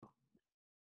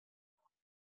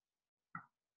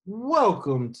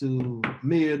Welcome to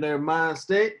Millionaire Mind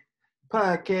State,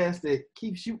 podcast that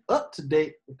keeps you up to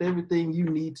date with everything you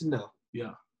need to know.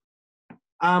 Yeah.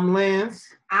 I'm Lance.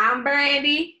 I'm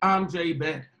Brandy. I'm Jay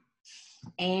Bennett.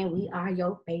 And we are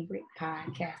your favorite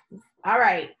podcasters. All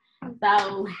right.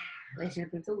 So let's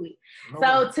jump into it.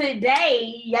 So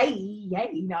today,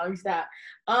 no, stop.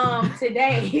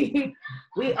 Today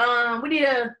we did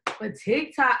a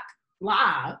TikTok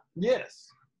live. Yes.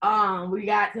 We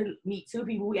got to meet two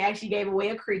people. We actually gave away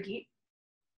a cricket,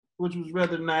 which was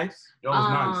rather nice. That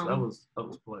was nice. That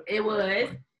was play. It was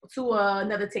to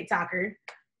another TikToker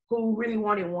who really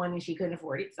wanted one and she couldn't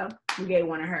afford it, so we gave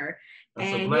one to her.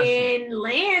 That's and then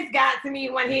Lance got to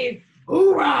meet one of his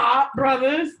hoorah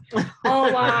brothers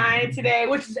online today,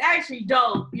 which is actually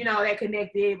dope. You know, they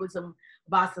connected with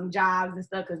about some jobs and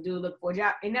stuff because dude looked for a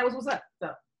job, and that was what's up.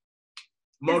 So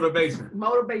motivation.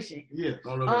 Yeah.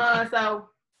 So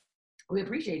we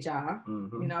appreciate y'all,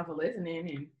 you know, for listening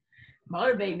and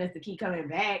motivating us to keep coming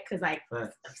back. Cause like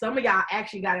some of y'all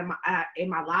actually got in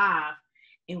my live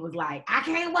and was like, I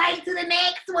can't wait to the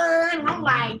next one. I'm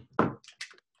like,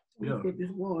 get this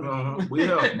one. We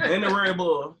help. And the Red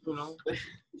Bull, you know,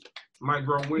 might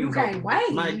grow wings. You can't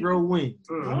wait. Might grow wings.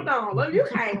 Hold on, look, you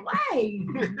can't wait.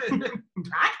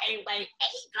 I can't wait.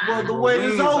 Well, the wait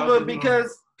is over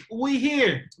because we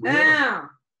here. Damn.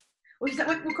 What you say?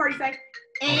 What Cardi say?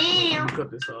 Damn.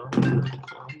 Cut this off.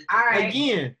 All right.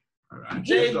 Again. All right.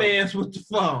 J-Man's with the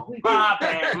phone. My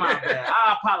bad.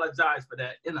 I apologize for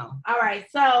that, you know. All right,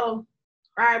 so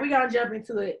we're gonna jump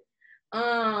into it.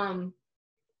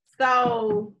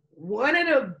 So one of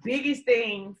the biggest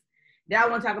things that I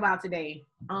want to talk about today,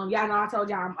 y'all know I told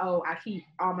y'all I'm old. I keep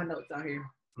all my notes on here.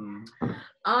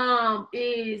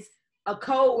 Is a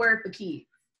code word for kids.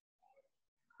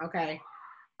 Okay.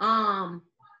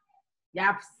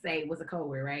 Y'all say what's a code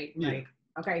word, right? Yeah. Like,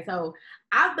 okay, so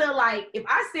I feel like if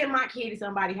I send my kid to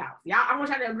somebody's house, y'all, I want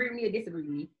y'all to agree with me or disagree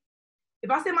with me. If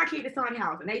I send my kid to somebody's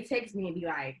house and they text me and be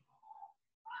like,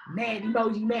 mad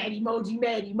emoji, mad emoji,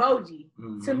 mad emoji,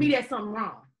 to me that's something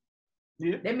wrong.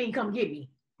 Yeah. That means come get me.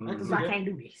 Because I can't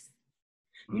do this.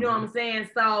 You know what I'm saying?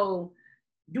 So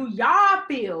do y'all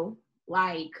feel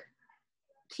like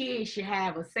kids should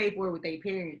have a safe word with their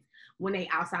parents when they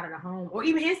outside of the home or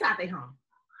even inside their home?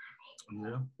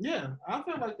 Yeah, I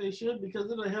feel like they should because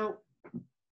it'll help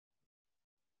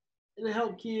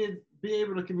kids be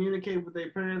able to communicate with their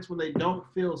parents when they don't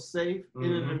feel safe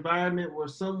in an environment where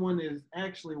someone is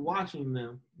actually watching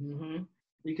them.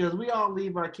 Because we all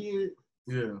leave our kids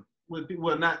with people,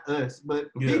 well, not us,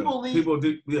 but people leave.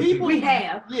 People we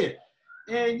have. Yeah.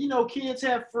 And, you know, kids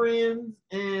have friends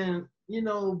and, you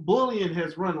know, bullying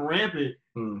has run rampant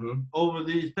over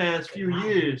these past few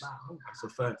years. That's a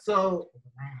fact. So,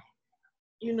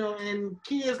 you know, and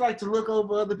kids like to look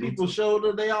over other people's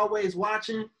shoulder. They always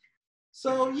watching.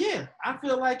 So, yeah, I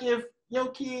feel like if your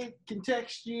kid can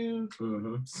text you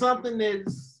something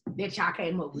that y'all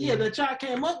came up with. Yeah, that y'all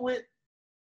came up with,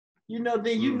 you know,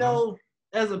 then you know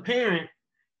as a parent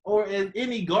or as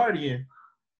any guardian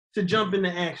to jump into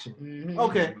action.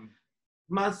 Okay,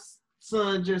 my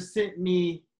son just sent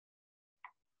me,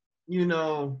 you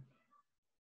know,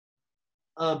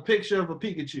 a picture of a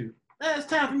Pikachu. It's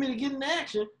time for me to get into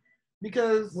action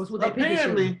because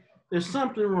apparently there's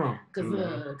something wrong.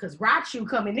 Because Raichu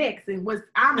coming next, and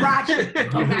I'm Raichu.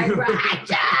 Okay,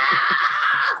 Raichu.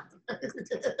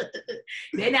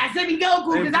 Then I said me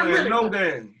Goku because I'm really no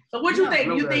game. So what you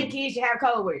think? You think kids should have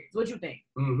code words? What you think?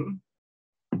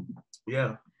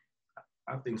 Yeah,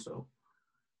 I think so.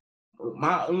 You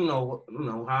know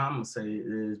how I'm gonna say it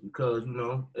is because you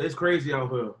know it's crazy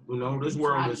out here. You know this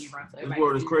world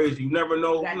is crazy. You never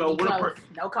know. You know what a person.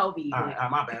 No COVID.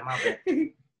 My bad.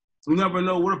 You never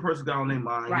know what a person got on their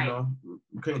mind. Right. You know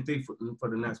you can't think for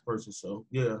the next person. So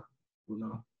yeah, you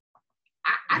know.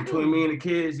 Between me and the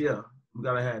kids, yeah, we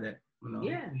gotta have that. You know.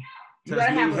 Yeah. You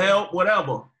gotta have help,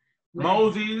 whatever. Right.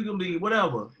 Mosey, it can be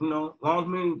whatever. You know, as long as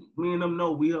me and them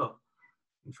know we up.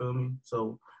 You feel me?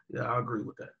 So yeah, I agree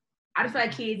with that. I just feel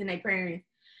like kids and their parents,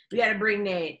 we got to bring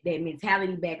that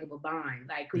mentality back of a bond.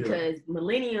 Like, because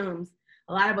millenniums,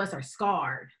 a lot of us are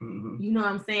scarred. You know what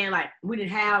I'm saying? Like,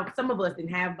 some of us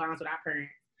didn't have bonds with our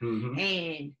parents.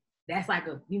 And that's like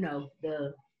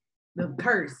the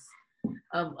curse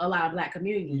of a lot of Black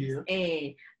communities. Yeah.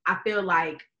 And I feel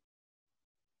like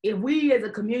if we as a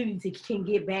community can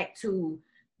get back to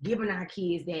giving our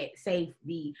kids that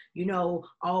safety, you know,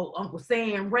 oh, Uncle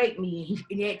Sam raped me,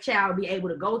 and that child be able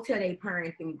to go tell their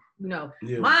parents, and you know,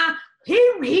 Mom,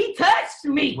 he touched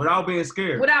me without being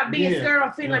scared. Or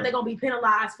feeling like they're gonna be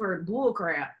penalized for bull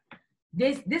crap.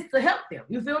 this to help them.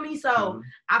 You feel me? So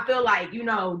I feel like, you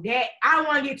know, that I don't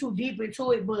want to get too deep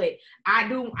into it, but I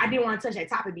didn't want to touch that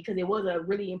topic because it was a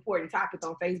really important topic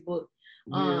on Facebook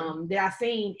that I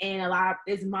seen. And a lot of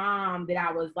this mom that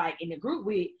I was like in the group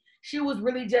with, she was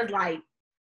really just like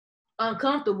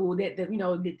uncomfortable that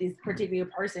that this particular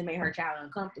person made her child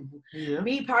uncomfortable.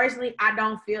 Me personally, I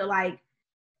don't feel like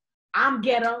I'm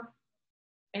ghetto,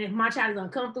 and if my child is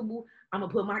uncomfortable, I'm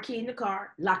gonna put my kid in the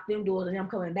car, lock them doors, and I'm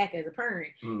coming back as a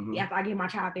parent after I get my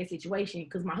child that situation,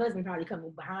 because my husband probably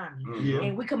coming behind me,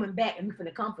 and we coming back and we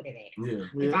finna comfort that.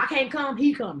 If I can't come,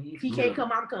 he coming. If he can't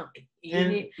come, I'm coming.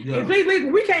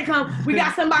 If we can't come, we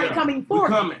got somebody coming for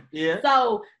me.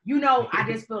 So I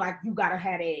just feel like you gotta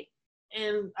have that.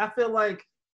 And I feel like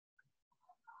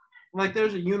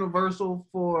there's a universal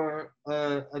for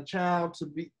a child to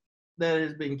be that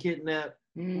has been kidnapped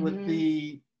with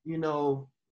the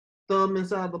thumb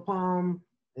inside the palm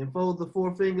and fold the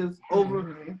four fingers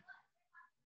over.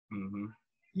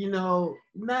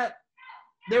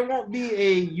 There won't be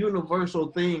a universal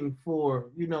thing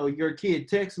for your kid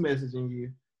text messaging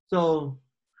you. So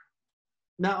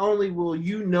not only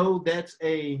will that's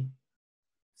a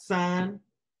sign,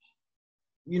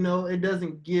 it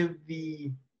doesn't give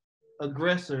the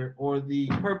aggressor or the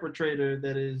perpetrator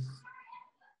that is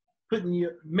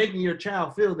making your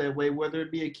child feel that way, whether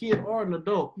it be a kid or an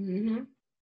adult.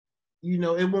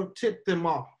 It won't tip them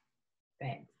off.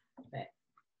 Facts.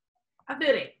 I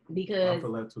feel it because I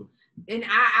feel that too. And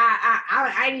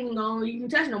I ain't even gonna even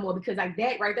touch no more because like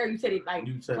that right there, you said it like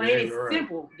plain and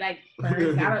simple. Like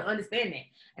parents gotta understand that,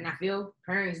 and I feel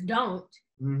parents don't.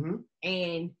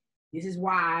 And this is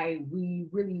why we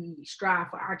really strive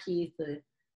for our kids to,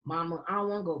 Mama, I don't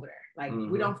want to go over there. Like,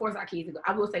 we don't force our kids to go.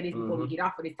 I will say this before we get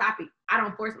off of this topic. I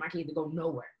don't force my kids to go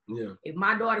nowhere. If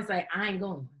my daughter say, I ain't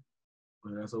going.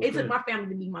 That's okay. It took my family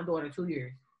to meet my daughter 2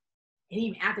 years. And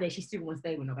even after that, she still wouldn't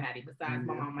stay with nobody besides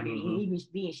my mom and my daddy. And even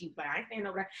then, she was like, I ain't staying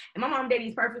over there. And my mom and daddy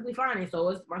is perfectly fine. And so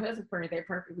is my husband's parents. They're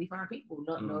perfectly fine people.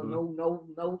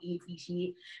 No iffy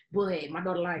shit. But my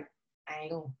daughter like, I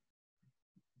ain't going.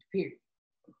 Period.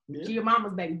 She your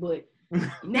mama's baby, but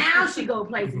now she go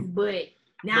places, but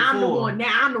now I'm the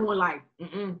one like,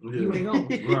 you ain't going.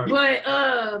 Right. But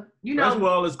that's why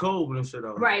all this cold and shit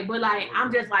out. Right, but like I'm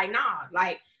just like, nah,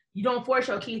 like you don't force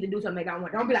your kids to do something they don't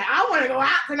want. Don't be like, I want to go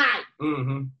out tonight.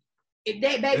 If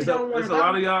that baby don't want to go. There's a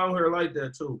lot of y'all here like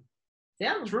that too.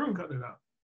 Tell them. True. Cut it out.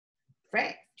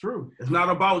 Fact. True. It's not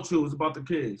about you, it's about the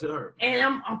kids. And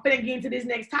I'm finna get into this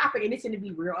next topic, and it's gonna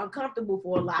be real uncomfortable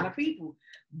for a lot of people.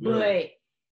 But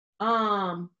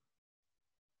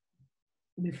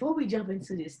before we jump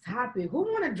into this topic, who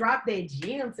want to drop that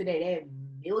gem today? That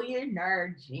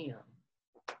millionaire gem.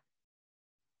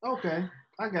 Okay,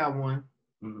 I got one.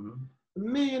 The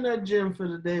millionaire gem for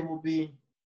the day will be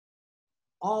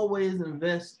always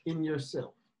invest in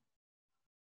yourself.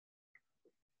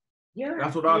 Yeah,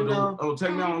 that's what I do. Oh,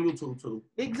 take me on YouTube too.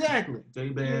 Exactly.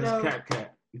 J-Bass,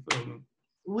 Cat. You feel me?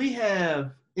 We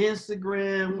have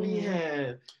Instagram. We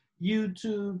have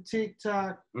YouTube,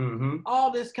 TikTok, all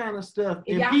this kind of stuff.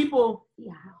 And people,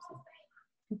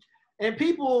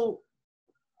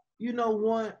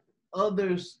 want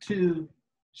others to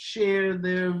share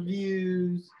their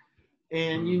views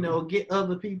and, get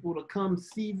other people to come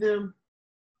see them.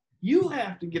 You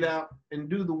have to get out and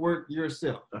do the work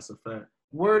yourself. That's a fact.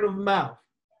 Word of mouth.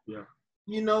 Yeah.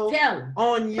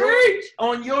 On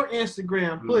your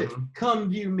Instagram, put come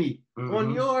view me.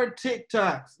 On your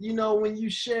TikToks, when you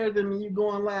share them and you go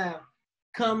on live,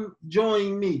 come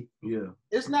join me. Yeah.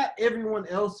 It's not everyone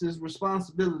else's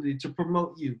responsibility to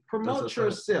promote you. Promote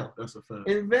yourself. That's a fact.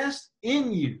 Invest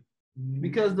in you.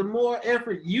 Because the more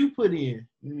effort you put in,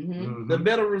 the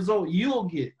better result you'll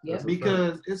get.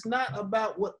 Because it's not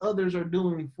about what others are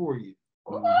doing for you.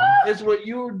 It's what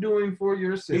you're doing for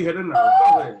yourself. He hit a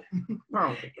nerve.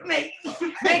 Make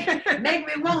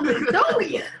me want to do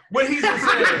you. What he just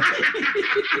said.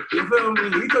 You feel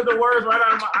me? He took the words right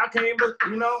out of I can't, but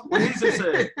what he just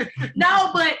said. No,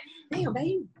 but damn,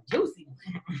 baby, juicy.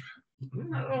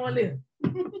 I don't want to live.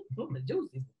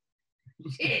 Juicy.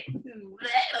 Shit.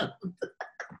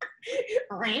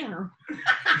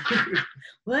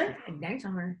 What? Thanks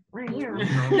on her.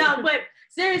 No, but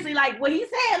seriously, like what he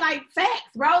said, like facts,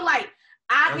 bro. Like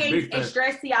I can't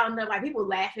stress to y'all enough. Like people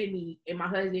laugh at me and my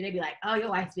husband, they be like, "Oh, your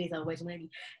wife spends so much money,"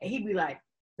 and he be like,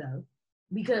 "So,"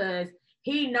 because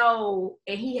he know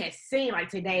and he has seen like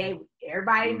today.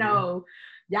 Everybody know.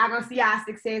 Y'all gonna see our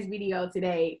success video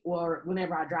today or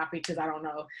whenever I drop it because I don't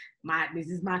know.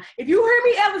 If you hear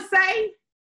me ever say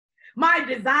my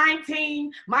design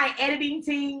team, my editing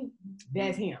team,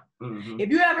 that's him. If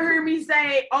you ever heard me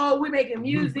say, oh, we're making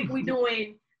music, we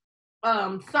doing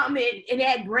something in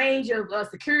that range of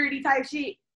security type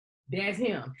shit, that's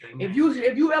him. If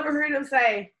you ever heard him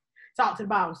say, talk to the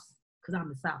boss, because I'm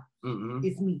the South,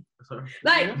 it's me.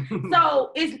 Like,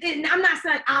 so I'm not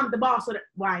saying I'm the boss of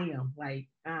I am. Like,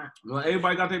 well,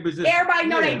 everybody got their position. Everybody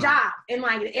know their job, and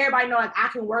like everybody know like I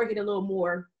can work it a little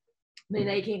more than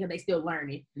they can because they still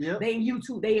learning. Yep. They in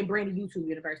YouTube, they in branded YouTube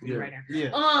University right now. Yeah,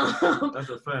 that's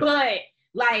a fact. But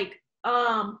like,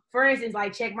 for instance,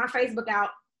 like check my Facebook out.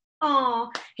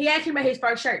 He actually made his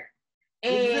first shirt,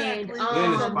 and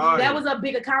that was a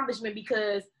big accomplishment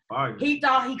because he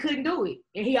thought he couldn't do it,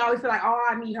 and he always felt like, oh,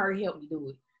 I need her to help me do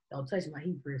it. Don't touch my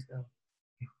heat press though.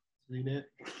 See that?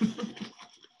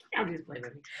 I'm just playing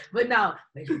with me. But no,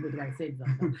 make sure you put the right settings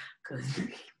on because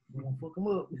we won't fuck him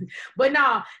up. But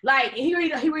no, like he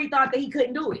really thought that he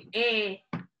couldn't do it. And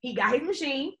he got his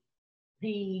machine,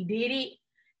 he did it,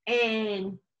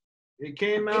 and it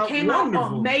came out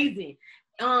amazing.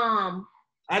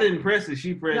 I didn't press it.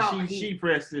 She pressed. No, she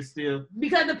pressed it still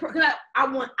because I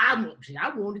wanted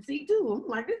to see too. I'm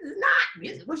like, this is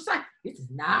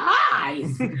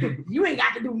nice. You ain't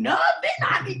got to do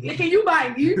nothing. Can you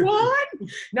buy me one?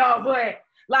 No, but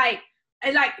like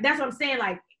that's what I'm saying.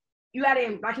 Like you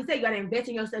gotta, like you said, you gotta invest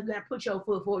in yourself. You gotta put your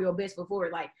foot forward, your best foot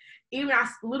forward. Like even our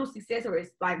little success rate,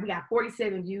 like we got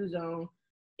 47 views on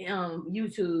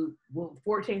YouTube with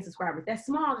 14 subscribers. That's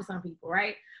small to some people,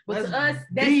 right? But to us,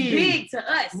 that's big to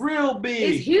us. Real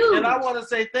big. It's huge. And I want to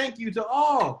say thank you to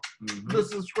all the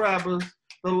subscribers,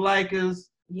 the likers.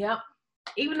 Yep.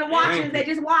 Even the watchers that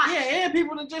just watch. Yeah, and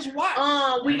people that just watch.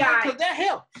 We got, because that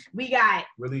helps. We got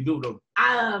really do though.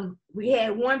 We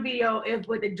had one video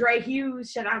with the Dre Hughes.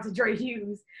 Shout out to Dre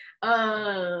Hughes.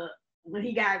 When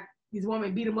he got his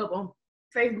woman beat him up on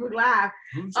Facebook Live.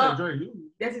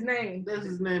 That's his name. That's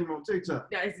his name on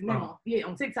TikTok. That's his name. Yeah,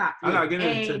 on TikTok. I gotta get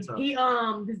into TikTok. He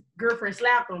his girlfriend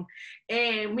slapped him,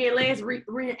 and me and Lance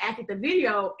reenacted the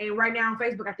video. And right now on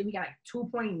Facebook, I think we got like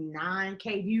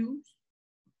 2.9K views.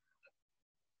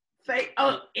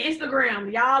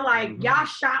 Instagram, y'all y'all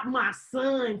shot my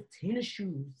son's tennis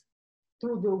shoes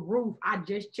through the roof. I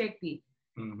just checked it.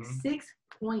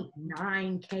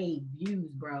 6.9K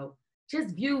views, bro.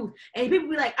 Just views. And people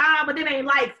be like, but them ain't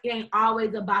likes. It ain't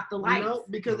always about the likes. No,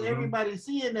 because everybody's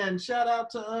seeing that. And shout out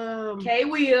to K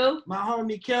Will. My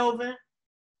homie Kelvin.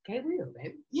 K Will,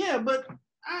 baby. Yeah, but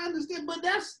I understand. But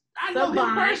I know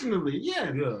him personally.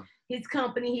 Yeah. His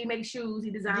company, he makes shoes,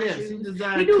 he designs shoes. He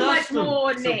do much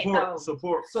more than that, though.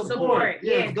 Support.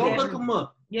 Yeah, go look him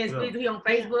up. Yes, please. He on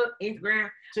Facebook, Instagram,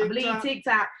 TikTok. I believe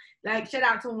TikTok. Like, shout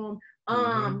out to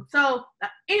him. So,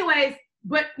 anyways,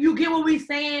 but you get what we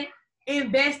saying.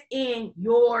 Invest in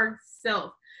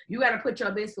yourself. You got to put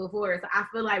your best foot forward. So I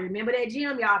feel like remember that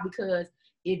gym, y'all, because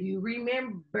if you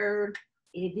remember,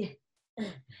 I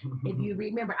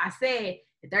said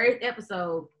the 30th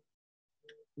episode,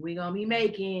 we're gonna be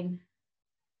making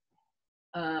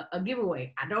a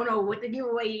giveaway. I don't know what the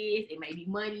giveaway is. It may be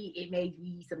money. It may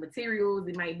be some materials.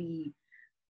 It might be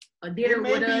a dinner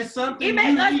with us. It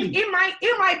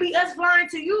might be us flying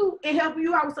to you and helping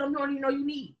you out with something you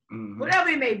need. Whatever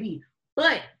it may be.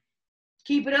 But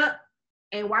keep it up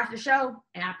and watch the show,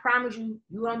 and I promise you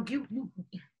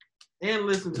and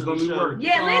listen to the show.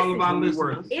 Yeah, listen. All about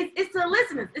listeners. It's the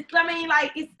listeners. It's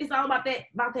all about that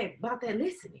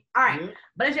listening. All right,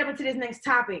 but let's jump into this next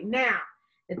topic. Now,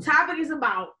 the topic is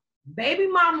about baby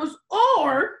mamas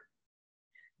or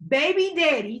baby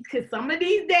daddies, because some of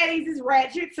these daddies is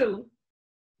ratchet too,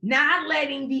 not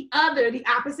letting the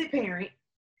opposite parent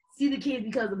see the kids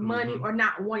because of money or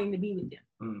not wanting to be with them.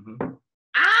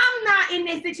 I'm not in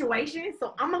this situation,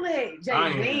 so I'm gonna let Jay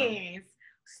Lance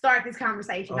start this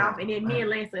conversation off, and then me and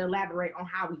Lance will elaborate on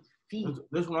how we feel.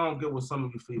 This one I don't get with some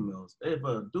of you females. If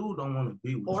a dude don't want to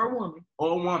be with or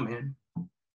a woman,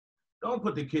 don't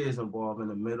put the kids involved in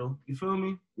the middle. You feel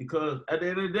me? Because at the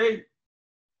end of the day,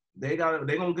 they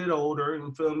gonna get older.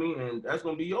 You feel me? And that's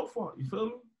gonna be your fault. You feel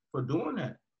me? For doing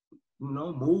that.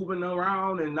 Moving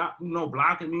around and not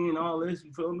blocking me and all this.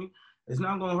 You feel me? It's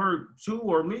not gonna hurt you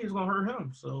or me. It's gonna hurt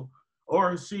him. So,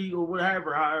 or she or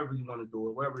whatever, however you want to do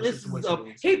it, whatever the situation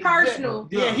is. He personal.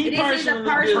 Yeah, he this is a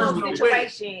personal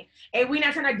situation, and we're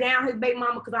not trying to down his baby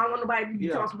mama because I don't want nobody to be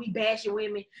talking. We bashing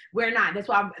women. We're not. That's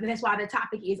why the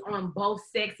topic is on both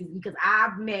sexes, because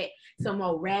I've met some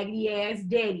old raggedy ass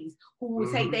daddies who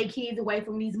will take their kids away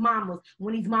from these mamas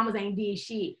when these mamas ain't did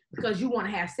shit because you want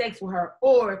to have sex with her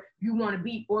or you want to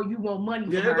be or you want money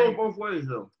from her. Yeah, it goes both ways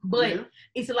though. But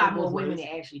it's a lot more women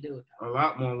that actually do it. A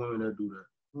lot more women that do that.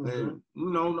 And,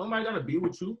 nobody got to be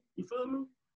with you. You feel me?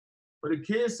 But the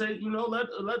kids say, let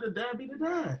the dad be the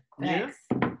dad. Yeah.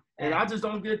 And I just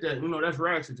don't get that. That's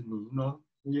ratchet to me,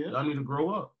 Yeah. Y'all need to grow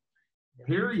up.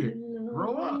 Period.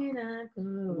 Grow up.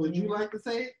 Would you like to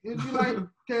say it? Would you like,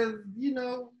 because,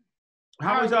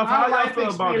 How y'all feel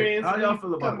about it? How y'all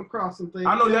feel about it? Across some things.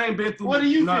 I know y'all ain't been through. What do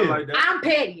you feel? Like that. I'm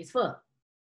petty as fuck,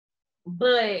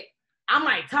 but I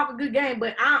might talk a good game.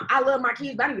 But I love my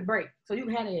kids, but I need a break. So you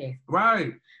can have that ass.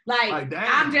 Right. Like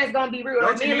I'm just gonna be real.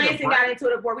 Like, me and Lansing got into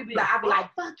it before. I'd be like,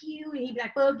 fuck you, and he'd be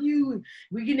like, fuck you, and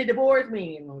we getting a divorce. We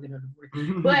ain't gonna get no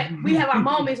divorce. But we have our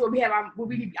moments where I'm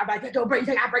like, take your break,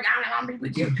 I break, I'm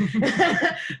with you.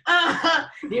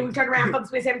 Then we turn around, fuck,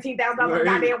 spend $17,000 on a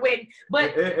goddamn wedding.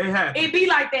 But it be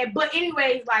like that. But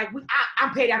anyways, like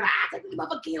I'm petty. I'm like, I take this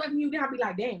motherfucking kid from you. Then I'll be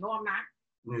like, damn, no, I'm not.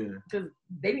 Yeah. Because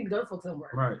they need to go for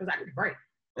somewhere. Right. Because I need a break.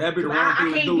 That'd be the wrong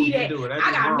thing to do. I can't be that.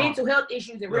 I got mental health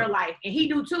issues in real life, and he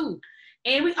do too,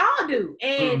 and we all do.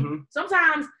 And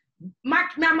sometimes my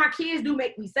kids do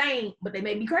make me sane, but they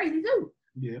make me crazy too.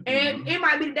 Yeah. And it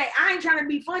might be the day I ain't trying to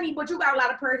be funny, but you got a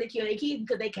lot of parents that kill their kids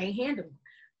because they can't handle them.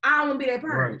 I don't want to be that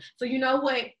parent. Right. So you know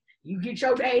what? You get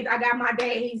your days, I got my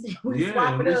days. We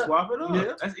swap it up.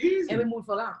 Yeah. That's easy. And we move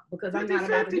for long because I'm not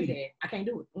about to do that. I can't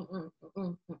do it.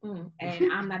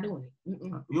 And I'm not doing it.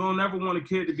 You don't never want a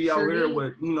kid to be out here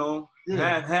with,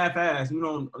 half-ass.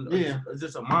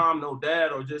 Just a mom, no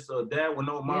dad, or just a dad with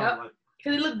no mom. Yep.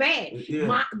 Because it look bad. Yeah.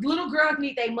 My little girls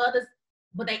need their mothers,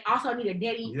 but they also need a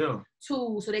daddy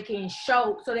too, so they can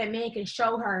so that man can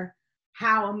show her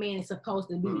how a man is supposed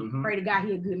to be. Pray to God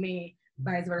he a good man.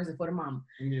 Vice versa for the mama.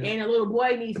 Yeah. And a little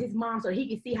boy needs his mom so he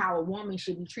can see how a woman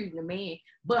should be treating a man,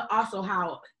 but also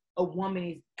how a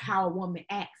woman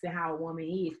acts and how a woman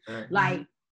is.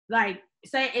 Like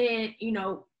saying, in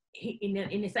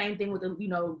the same thing with the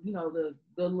little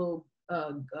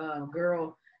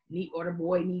girl or the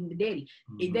boy needing the daddy.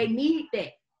 They need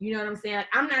that. You know what I'm saying? Like,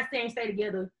 I'm not saying stay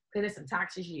together because it's some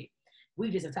toxic shit. We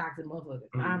just a toxic motherfucker.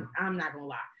 I'm not gonna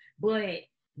lie, but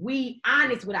we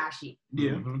honest with our shit.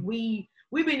 Yeah.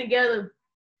 We've been together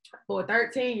for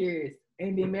 13 years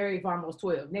and been married for almost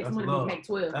 12. Next month we'll make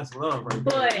 12. That's love right there.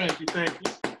 But thank you.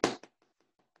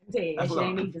 That's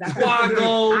love.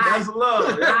 That's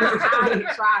love. I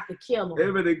didn't try to kill him.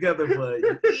 They've been together for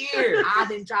years. I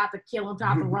didn't try to kill him,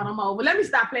 try to run him over. Let me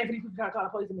stop playing for these people trying to call the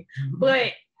police on me.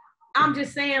 But I'm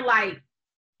just saying, like,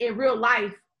 in real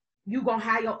life, you gonna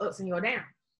have your ups and your downs.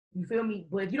 You feel me?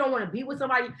 But if you don't want to be with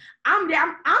somebody, I'm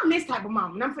this type of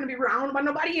mom, and I'm finna be real. I don't know about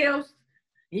nobody else.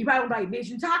 And you probably like, bitch,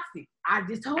 you toxic. I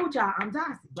just told y'all I'm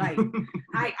toxic. Like,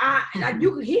 I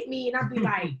you could hit me, and I'd be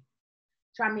like,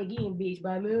 try me again, bitch,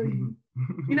 but I love you.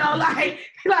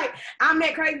 Like I'm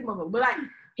that crazy motherfucker. But like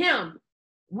him,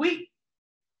 we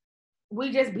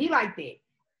just be like that.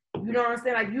 You know what I'm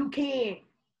saying? Like you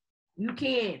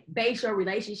can't base your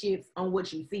relationships on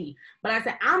what you see. But I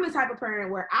said, I'm the type of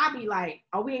parent where I be like,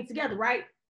 oh, we ain't together, right?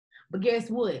 But guess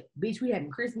what? Bitch, we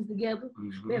having Christmas together.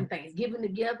 We having Thanksgiving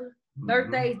together.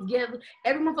 Birthdays together.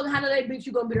 Every motherfucking holiday, bitch,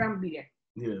 you gonna be there, I'm gonna be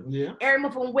there. Yeah. Every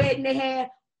motherfucking wedding they have,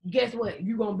 guess what?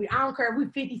 You gonna be, I don't care if we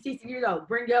 50, 60 years old.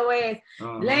 Bring your ass.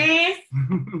 Lance.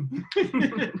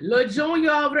 Lil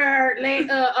Junior over there. Lance,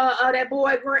 that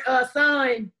boy,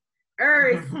 son.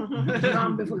 Earth's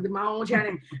my own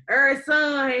channel. Earth's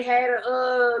son had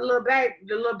a little baby.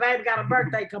 The little baby got a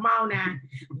birthday. Come on now,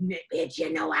 bitch.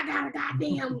 You know I got a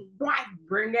goddamn wife.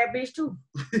 Bring that bitch too.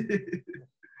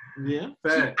 Yeah,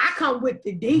 I come with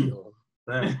the deal.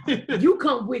 You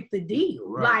come with the deal,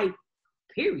 right. Like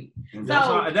period. And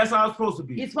that's how it's supposed to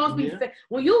be. It's supposed to be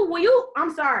when you.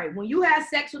 I'm sorry. When you have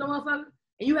sex with a motherfucker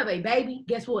and you have a baby,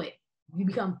 guess what? You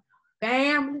become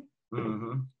family.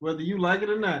 Whether you like it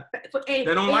or not. They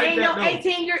don't like that.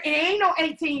 18 years. It ain't no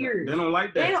 18 years. They don't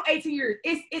like that. It ain't no 18 years.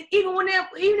 It's even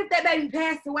if that baby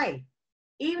passed away.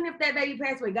 Even if that baby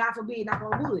passed away, God forbid, knock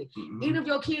on wood. Even if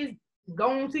your kids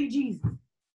go on to see Jesus,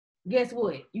 guess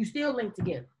what? You still linked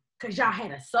together because y'all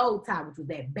had a soul tie, which was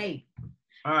that baby.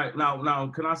 All right, now,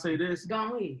 can I say this?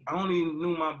 Go ahead. I only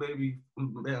knew my baby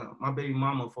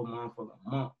mama for a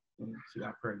month, and she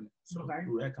got pregnant. So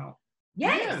do that count?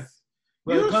 Yes.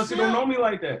 But because you don't know me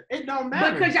like that. It don't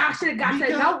matter. Because y'all should have got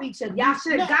to know each other. Y'all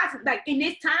should have got to, like, in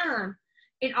this time,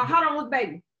 how long was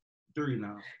baby? 3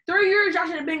 now. 3 years, y'all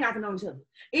should have been got to know each other.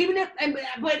 Even if,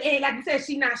 but like you said,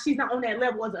 she's not on that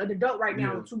level as an adult right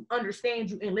now to understand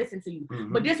you and listen to you.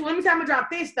 But this, let me tell you, drop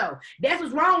this though. That's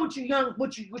what's wrong with you young,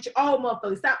 with your old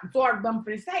motherfuckers. Stop, sorry, I'm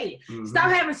finna say it.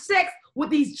 Stop having sex with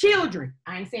these children.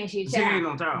 I ain't saying she a child. She ain't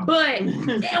no child. But and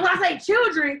when I say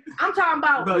children, I'm talking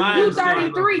about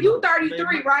you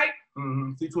 33, right?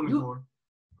 She 24.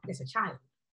 That's a child.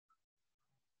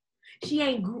 She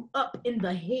ain't grew up in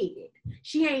the head.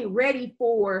 She ain't ready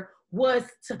for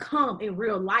what's to come in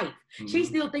real life. She's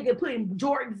still thinking putting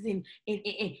Jordans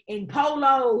and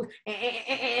polos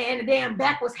and a damn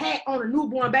backwards hat on a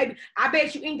newborn baby. I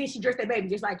bet you anything she dressed that baby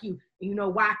just like you. And you know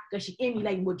why? Because she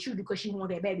emulating what you do because she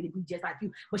want that baby to be just like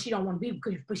you. But she don't want to be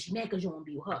because she's mad because you want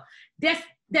to be with her.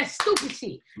 That's stupid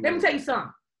shit. Let me tell you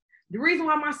something. The reason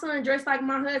why my son dressed like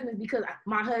my husband is because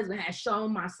my husband has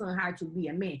shown my son how to be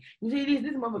a man. You see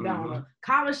this motherfucker got on a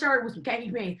collar shirt with some khaki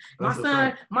pants. My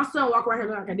son walk around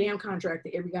here like a damn contractor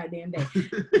every goddamn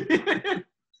day.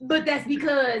 But that's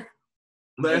because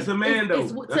that's a man though.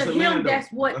 To him,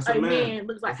 that's what a man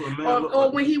looks like.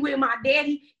 Or when he with my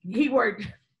daddy, he wore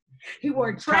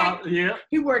track.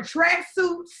 He wore track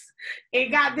suits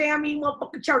and goddamn he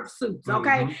motherfucking church suits.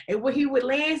 Okay, and when he with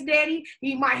Lance daddy,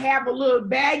 he might have a little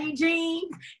baggy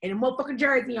jeans and a motherfucking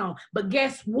jersey on. But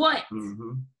guess what?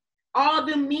 All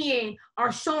the men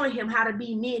are showing him how to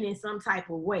be men in some type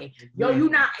of way. Yo, you're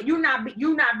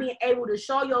not being able to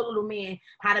show your little man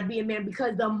how to be a man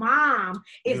because the mom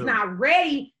is not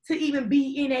ready to even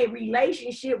be in a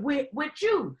relationship with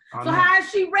you. So how is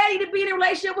she ready to be in a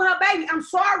relationship with her baby? I'm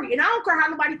sorry, and I don't care how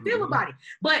nobody feel about it.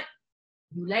 But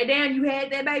you lay down, you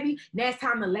had that baby. Now it's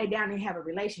time to lay down and have a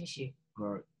relationship.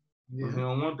 Right. Yeah. He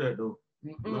don't want that though.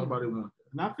 Nobody wants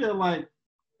that. And I feel like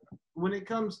when it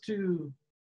comes to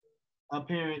a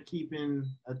parent keeping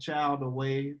a child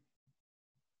away,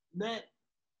 that,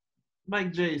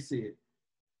 like Jay said,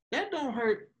 that don't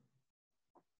hurt.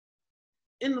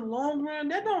 In the long run,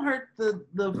 that don't hurt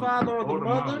the father or the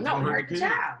mother. No, hurt the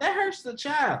child. That hurts the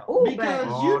child. Ooh,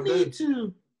 because you need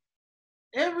to,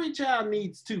 every child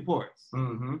needs two parts.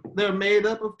 They're made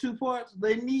up of two parts.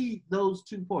 They need those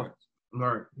two parts.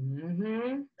 Right.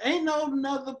 Ain't no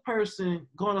another person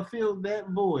gonna fill that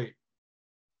void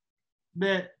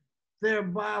that their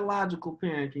biological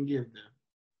parent can give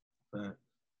them.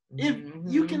 If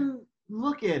you can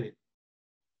look at it,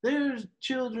 there's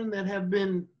children that have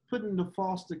been put into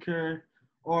foster care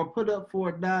or put up for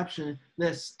adoption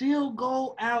that still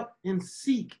go out and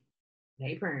seek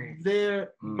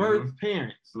their birth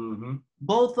parents.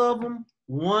 Both of them,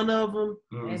 one of them,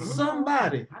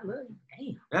 somebody. I love you.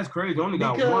 Damn. That's crazy. I only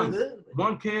got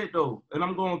one kid though, and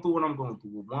I'm going through what I'm going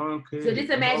through with one kid. So just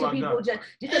imagine people just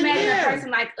imagine a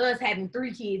person like us having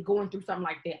 3 kids going through something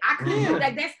like that. I couldn't do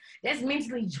that. That's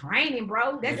mentally draining,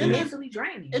 bro. That's mentally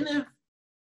draining. And if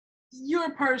you're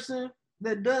a person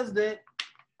that does that,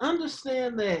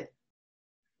 understand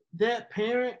that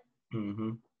parent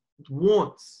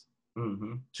wants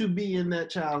to be in that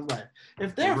child's life.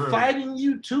 If they're fighting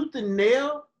you tooth and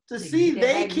nail to see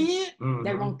their kid,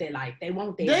 they want their life. They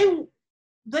want their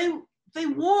they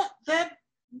want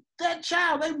that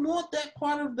child. They want that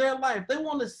part of their life. They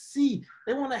want to see.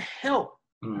 They want to help.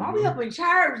 Why we up in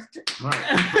church? It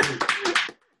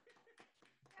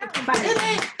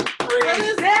ain't.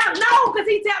 No, because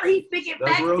he's speaking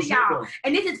back to y'all,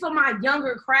 and this is for my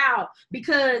younger crowd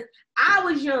because I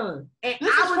was young and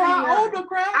this I was for our older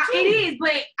crowd. It is,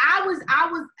 but I was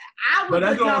but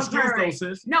that's a young parent. Though,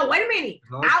 sis. No, wait a minute.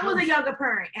 I was a younger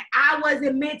parent, and I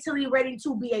wasn't mentally ready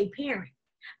to be a parent.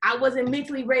 I wasn't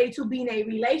mentally ready to be in a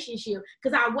relationship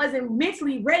because I wasn't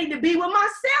mentally ready to be with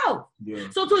myself. Yeah.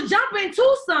 So to jump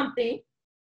into something.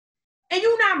 And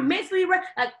you're not mentally ready.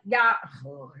 Like, y'all,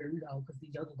 here we go. Because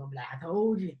these jokers gonna be like, I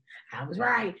told you. I was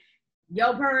right.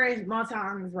 Your parents, my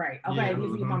time was right. Okay,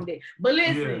 listen to your mom did. But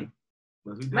listen.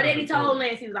 My daddy told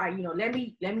Lance, he was like,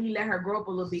 let her grow up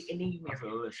a little bit and then you marry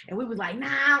her. And we was like,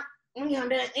 nah, ain't gonna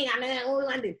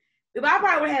do. If I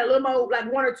probably would have had a little more,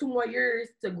 like 1 or 2 more years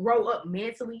to grow up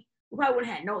mentally, we probably would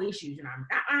have had no issues.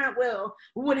 Well,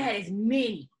 we wouldn't have had as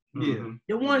many. The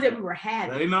ones that we were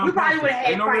having. We probably would have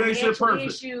had financial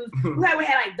issues. We probably would have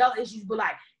had like adult issues, but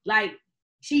like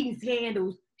cheating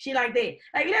scandals, shit like that.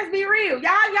 Like, let's be real.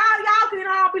 Y'all can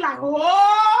all be like,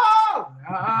 whoa.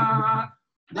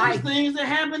 There's things that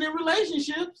happen in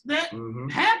relationships that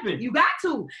happen. You got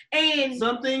to. And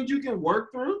some things you can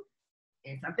work through.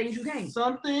 And some things you can't.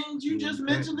 Some things you just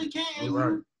mentally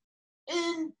can't.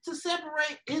 And to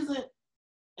separate isn't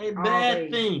a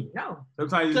bad thing. No.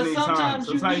 Sometimes you need time.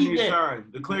 Sometimes you need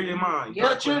time to clear your mind.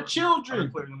 But your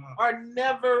children are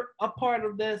never a part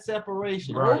of that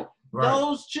separation. Right.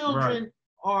 Those children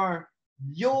are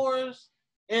yours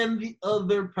and the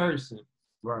other person.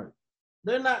 Right.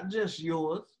 They're not just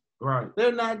yours. Right.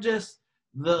 They're not just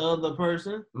the other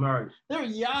person. Right. They're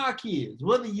y'all kids.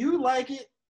 Whether you like it,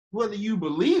 whether you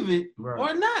believe it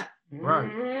or not.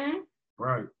 Right.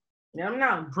 Right.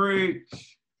 No.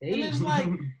 Preach. And it's like,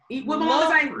 what mom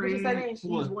was saying,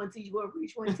 she's one teach one,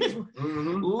 preach one teach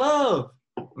one. Love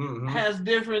has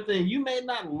different things. You may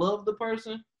not love the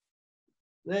person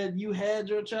that you had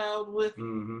your child with.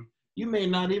 You may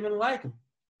not even like them.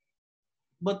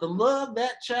 But the love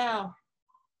that child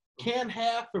can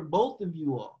have for both of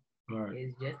you all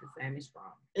is just the same as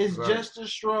strong. It's just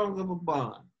as strong of a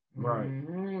bond.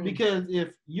 Right. Because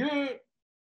if you're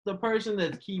the person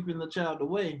that's keeping the child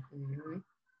away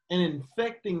and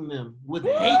infecting them with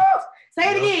hate.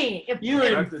 Say it again. If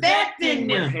you're infecting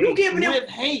them, you giving them with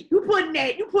hate. You putting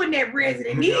that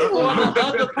Resident Evil on the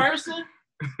other person,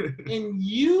 and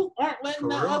you aren't letting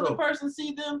that other person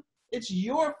see them. It's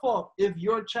your fault if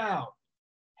your child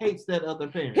hates that other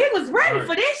parent. He was ready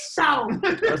for this show.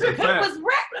 That's a fact. He was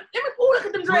ready. Look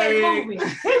at them dreads moving.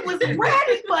 He was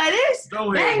ready for this.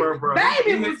 Go ahead, bro.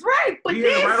 Baby was ready for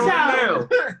this show.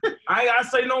 I ain't gotta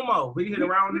say no more. We hit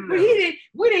around the nail.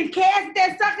 We didn't cast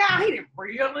that sucker out. He didn't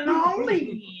reel it on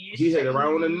me. He hit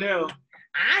around the nail.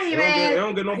 I ain't mad.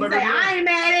 Don't get no better. I ain't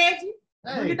mad at you.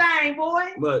 Do your thing,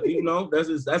 boy. But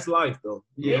that's life though.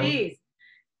 It is.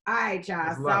 All right,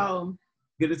 y'all. So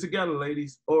get it together,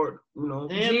 ladies, or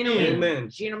gentlemen.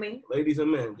 Ladies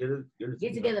and men,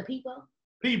 get together, people.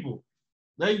 People.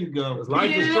 There you go.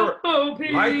 Life is short.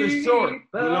 Life is short.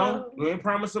 You ain't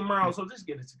promised tomorrow, so just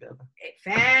get it together.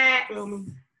 Facts. Feel me?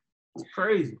 It's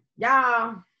crazy.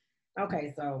 Y'all.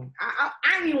 Okay, so I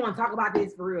don't even want to talk about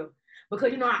this for real.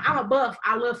 Because I'm a buff.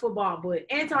 I love football,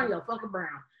 but Antonio fucking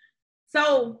Brown.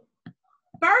 So,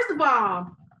 first of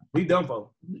all, he done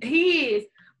for. He is.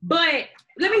 But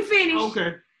let me finish.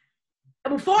 Okay.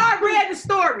 Before I read the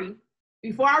story.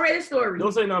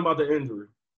 Don't say nothing about the injury.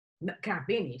 No, can I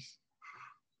finish?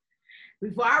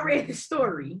 Before I read the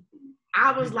story,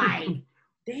 I was like,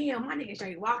 damn, my nigga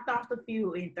straight walked off the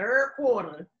field in third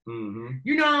quarter. You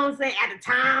know what I'm saying? At the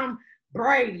time,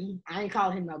 Brady, I ain't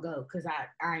calling him no GOAT because I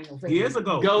ain't no fan. He is a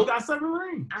GOAT. He got 7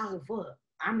 rings. I don't give a fuck.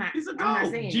 I'm not. He's a GOAT. I'm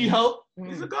not saying G-Hope.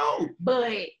 He's a GOAT.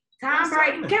 But Tom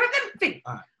Brady,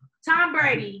 Tom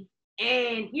Brady,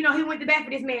 and he went to bat for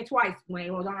this man twice when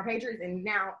he was on our Patriots and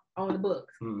now on the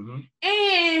Bucks.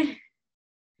 And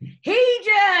he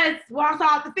just walks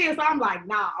off the field. So I'm like,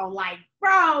 nah,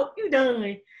 bro, you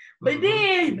done. But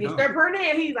then Mr.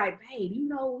 Purnell, he's like, hey, do you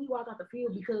know he walked off the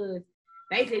field because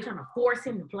basically trying to force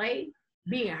him to play,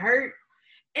 being hurt.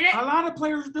 And a lot of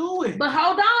players do it. But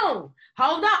hold on.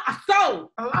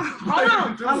 So, a lot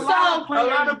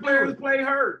of players play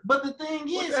hurt. But the thing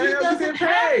is, he doesn't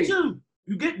have to.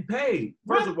 You're getting paid.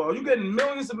 First of all, you're getting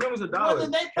millions and millions of dollars.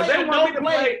 If they want me to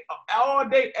play all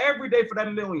day, every day for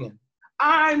that million,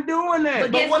 I'm doing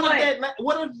that. But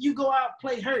what if you go out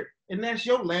play hurt and that's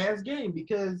your last game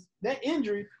because that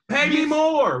injury? Pay me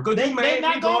more. They're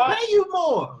not gonna pay you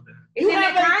more. It's you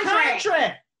have a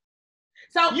contract.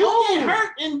 So you get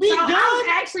hurt and be done. I was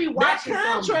actually watching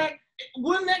that contract.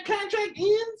 When that contract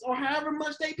ends, or however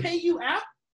much they pay you out,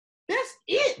 that's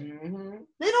it.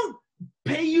 They don't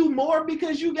pay you more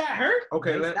because you got hurt.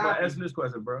 Okay, let's answer this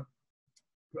question, bro.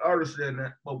 I understand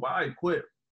that, but why quit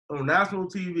on national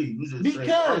TV? You just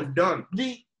say, I'm done.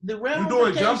 The you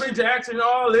doing jumping jacks and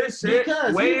all this shit,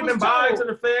 waving bye to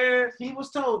the fans. He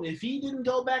was told if he didn't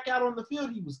go back out on the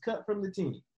field, he was cut from the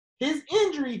team. His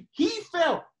injury, he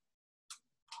felt,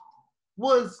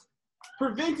 was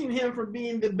preventing him from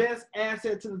being the best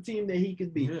asset to the team that he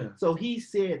could be. Yeah. So he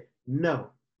said no.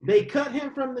 They cut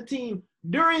him from the team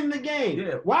during the game.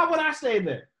 Yeah. Why would I say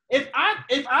that? If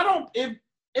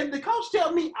the coach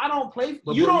tell me I don't play,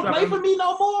 you don't play for me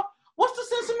no more, what's the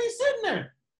sense of me sitting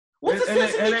there? What's the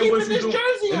sense of me keeping this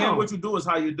jersey on? And then what you do is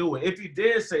how you do it. If he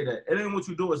did say that, and then what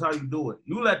you do is how you do it.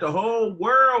 You let the whole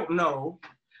world know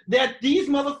that these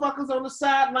motherfuckers on the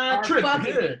sideline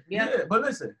tripping. Yeah. But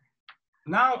listen,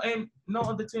 now ain't no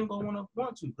other team gonna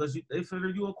want to because they figure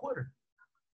you a quitter.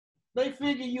 They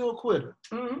figure you a quitter.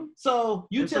 So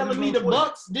you telling me the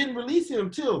Bucks didn't release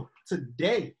him till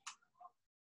today?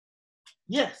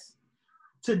 Yes,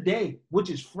 today, which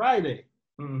is Friday.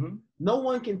 No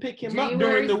one can pick him up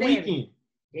during the weekend.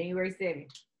 January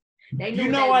 7th. You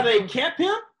know why they kept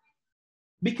him?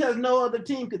 Because no other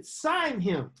team could sign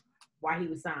him. Why he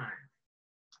was signed?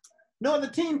 No other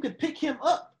team could pick him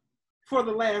up for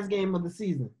the last game of the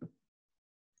season.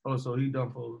 Oh, so he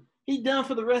done for? He done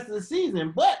for the rest of the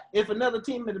season. But if another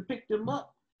team had picked him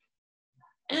up,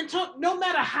 and no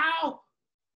matter how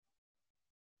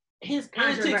his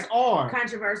antics are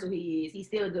controversial, he is. He's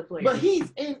still a good player. But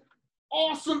he's an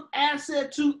awesome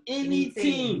asset to any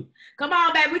team. Come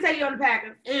on, baby. We take you on the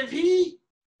Packers. If he...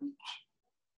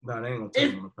 No, they ain't going to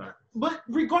take you on the Packers. But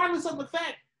regardless of the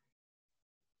fact,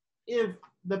 if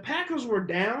the Packers were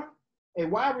down a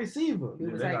wide receiver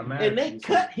and they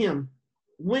cut him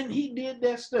when he did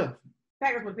that stuff,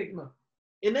 Packers would pick him up.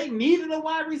 and they needed a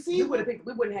wide receiver,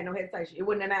 we wouldn't have no hesitation. It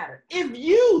wouldn't have mattered. If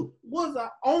you was an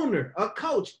owner, a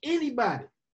coach, anybody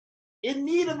in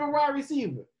need of a wide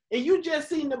receiver, and you just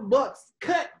seen the Bucks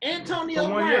cut Antonio Brown.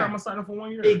 For 1 year, I'm gonna sign him for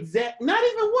 1 year. Exactly. Not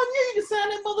even 1 year. You can sign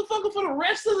that motherfucker for the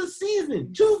rest of the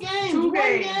season. 2 games. 1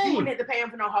 game. You wouldn't have to pay him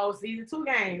for no whole season. 2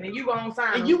 games, and you gonna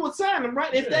sign him. And you would sign him,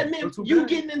 right? If that meant you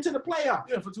getting into the playoffs.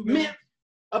 Yeah, for 2 games. Meant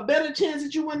a better chance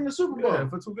that you win the Super Bowl. Yeah,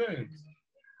 for 2 games.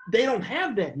 They don't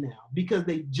have that now because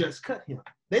they just cut him.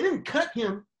 They didn't cut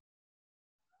him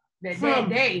that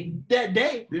day.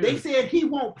 Yeah. They said he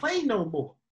won't play no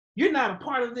more. You're not a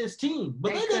part of this team.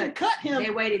 But they didn't cut him. They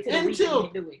waited till the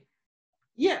weekend to do it.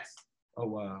 Yes. Oh,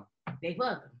 wow. They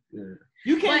fucked him. Yeah.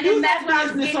 You can't do that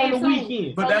business on the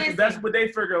weekend. But that's what they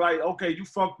figure. Like, okay, you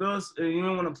fucked us and you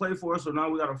don't want to play for us, so now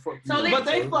we gotta fuck you. But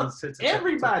they fucked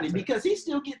everybody because he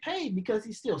still get paid because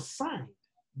he's still signed.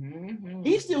 Mm-hmm.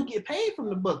 He still get paid from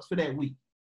the Bucks for that week.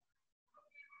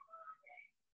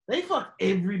 They fucked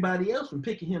everybody else from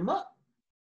picking him up.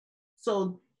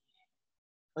 So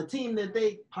a team that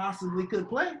they possibly could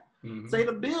play, say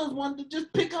the Bills wanted to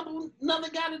just pick up another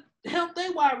guy to help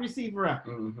their wide receiver out.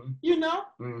 You know?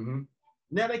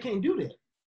 Now they can't do that.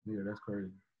 Yeah, that's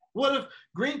crazy. What if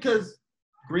because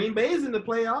Green Bay's in the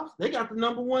playoffs, they got the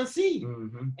number 1 seed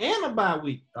and a bye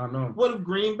week. I know. What if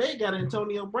Green Bay got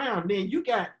Antonio Brown? Then you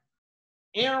got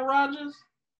Aaron Rodgers.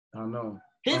 I know.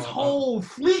 His whole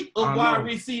fleet of wide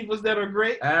receivers that are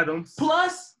great. Adams.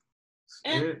 Plus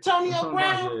Antonio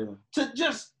Brown to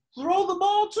just throw the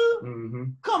ball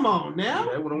to? Come on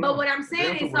now. Yeah, but what I'm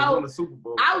saying is, so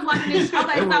I was watching this.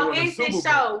 Okay, so it's this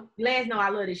show. Lance know I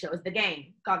love this show. It's The Game.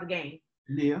 It's called The Game.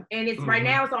 Yeah. And it's right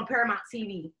now it's on Paramount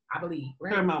TV, I believe.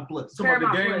 Right? Paramount Plus. So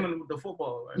Paramount the game with the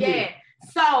football. Right? Yeah.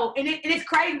 So, and it's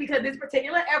crazy because this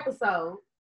particular episode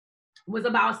was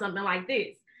about something like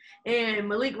this. And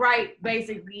Malik Wright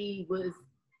basically was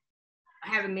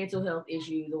having mental health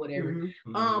issues or whatever.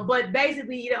 But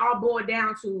basically it all boiled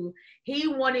down to he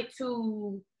wanted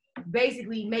to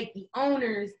basically make the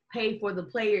owners pay for the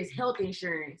players' health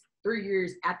insurance 3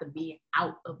 years after being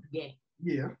out of the game.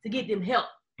 Yeah. To get them help.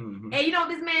 And you know what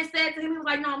this man said to him? He was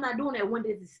like, no, I'm not doing that. When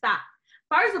does it stop?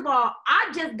 First of all,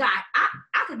 I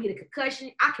could get a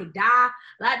concussion. I could die.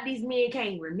 A lot of these men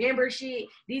can't remember shit.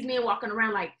 These men walking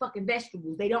around like fucking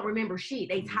vegetables. They don't remember shit.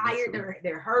 They tired.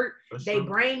 They're hurt. Their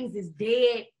brains is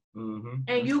dead.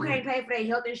 And you can't pay for their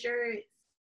health insurance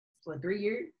for 3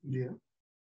 years? Yeah.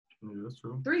 Yeah, that's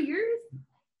true. 3 years?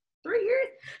 3 years?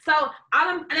 So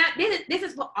this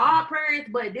is for all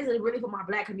parents, but this is really for my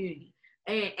Black community.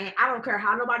 And I don't care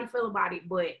how nobody feel about it,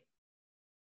 but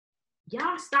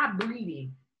y'all stop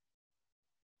breeding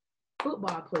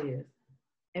football players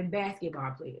and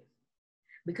basketball players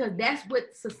because that's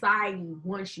what society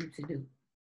wants you to do.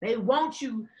 They want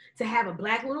you to have a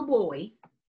Black little boy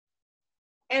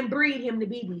and breed him to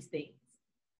be these things.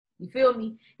 You feel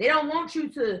me? They don't want you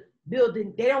to they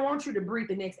don't want you to breed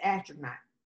the next astronaut.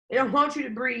 They don't want you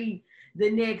to breed the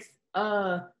next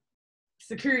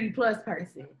security plus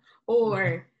person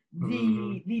or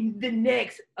the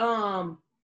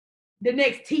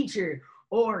next teacher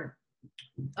or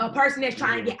a person that's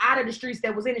trying to get out of the streets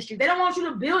that was in the street. They don't want you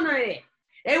to build none of that.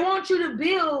 They want you to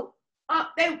build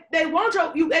they want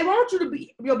you to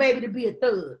be your baby to be a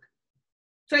thug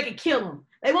so they can kill him.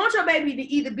 They want your baby to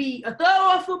either be a thug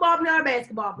or a football player or a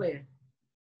basketball player.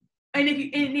 And if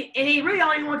you and he really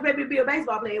only wants your baby to be a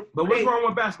baseball player. But what's wrong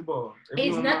with basketball?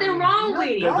 It's nothing wrong with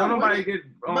it. Don't nobody get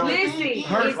listen,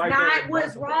 it's like not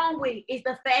what's wrong with it. It's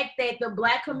the fact that the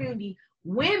Black community,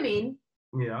 women,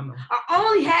 I know, are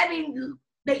only having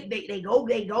they go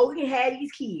and have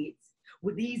these kids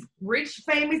with these rich,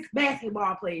 famous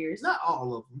basketball players. Not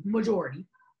all of them. Majority.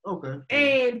 Okay.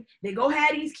 And they go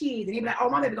have these kids and they be like, oh,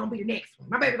 my baby gonna be the next one.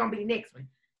 My baby gonna be the next one.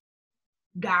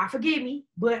 God forgive me,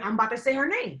 but I'm about to say her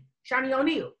name. Shawnee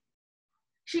O'Neal.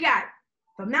 She got,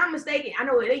 if I'm not mistaken, I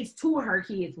know at least 2 of her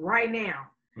kids right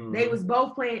now. They was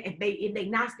both playing, if they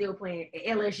not still playing at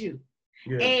LSU.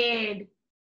 Yeah. And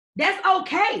that's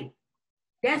okay.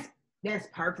 That's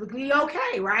perfectly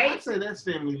okay, right? I'd say that's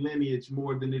family lineage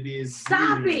more than it is.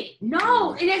 Stop it.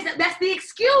 No, that's the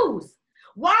excuse.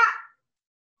 Why?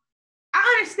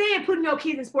 I understand putting your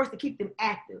kids in sports to keep them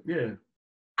active. Yeah.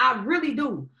 I really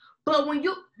do. But when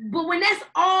that's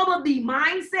all of the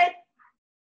mindset,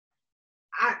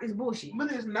 it's bullshit.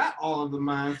 But it's not all of the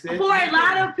mindset. For a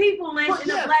lot of people, in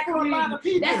the Black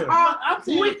community, that's all.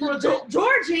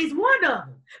 Georgia is one of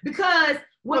them because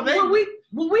when we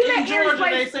let Georgia,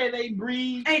 play, they say they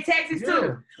breed. And Texas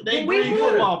too. They breed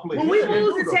football players. When we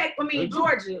moved to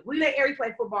Georgia, we let Eric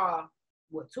play football.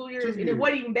 2 years? And it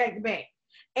wasn't even back to back.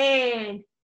 And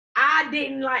I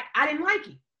didn't like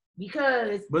it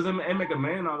because. But it make a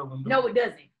man out of them. No, it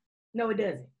doesn't.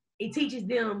 It teaches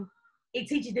them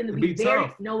to be very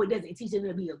tough. No, it doesn't. It teaches them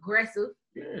to be aggressive.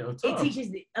 Yeah, tough. It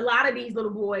teaches a lot of these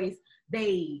little boys.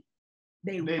 They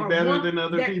better than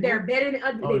other people. They're better than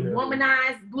other. They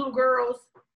womanize little girls.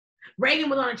 Reagan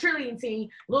was on a cheerleading team.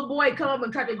 Little boy come up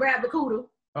and try to grab the cooter.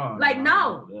 Oh,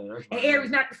 no. Yeah, and Aries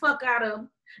knocked the fuck out of him.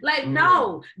 Like,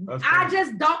 no. I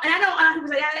just don't. And I know a lot of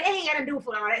people say, it ain't got to do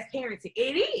for all that's parenting.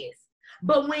 It is.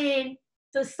 But when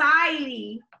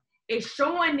society is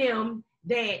showing them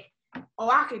that,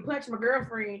 I can punch my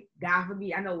girlfriend, God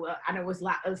forbid. I know it's a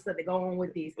lot of stuff that go on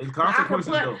with this. It's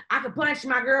consequences, I can punch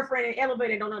my girlfriend in the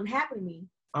elevator and don't nothing happen to me.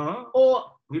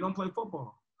 Or we don't play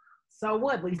football. So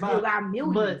what? But he still got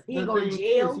millions. He didn't go to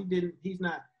jail. He's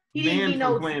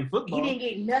not playing football. He didn't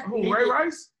get nothing. Ray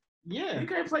Rice? Yeah. He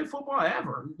can't play football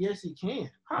ever. Yes, he can.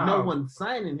 How? No one's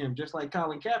signing him, just like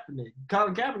Colin Kaepernick.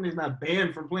 Colin Kaepernick's not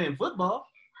banned from playing football.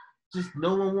 Just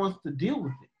no one wants to deal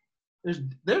with it.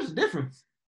 There's a difference.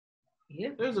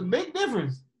 Yeah. There's a big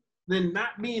difference than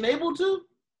not being able to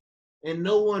and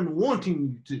no one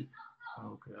wanting you to.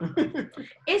 Okay.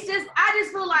 It's just, I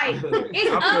just feel like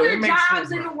it's other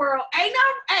jobs in the world.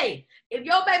 If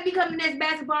your baby become the next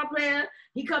basketball player,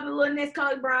 he come the little next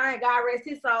Kobe Bryant, God rest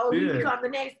his soul. He become the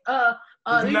next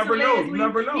you never know.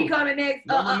 He become the next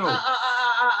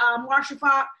Marshall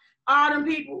Falk. All them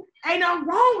people. Ain't nothing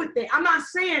wrong with that. I'm not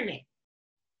saying that.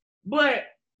 But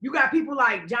you got people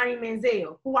like Johnny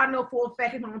Manziel, who I know for a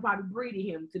fact his mama probably breeded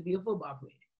him to be a football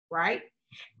player, right?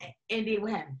 And then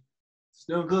what happened?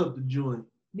 Stunk up the joint.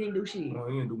 Didn't do shit. No,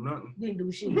 he didn't do nothing. Didn't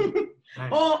do shit. He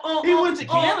went to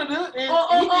Canada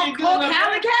and he did good.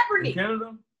 Colin Kaepernick.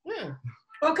 Canada? Yeah.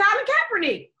 Or Colin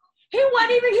Kaepernick. He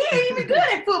ain't even good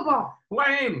at football.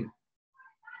 Why ain't he?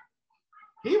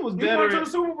 He was better. He went to the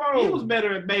Super Bowl. He was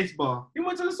better at baseball. He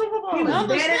went to the Super Bowl. He was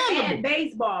better at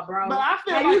baseball, bro. But I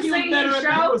feel like he was better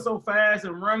at He was so fast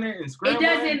and running and scrambling.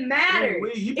 It doesn't matter.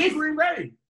 He beat Green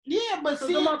Bay. Yeah, but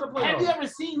see, have you ever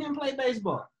seen him play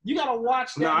baseball? You gotta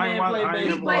watch that man play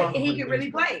baseball. He can really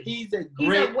play. He's a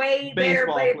way better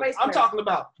player. I'm talking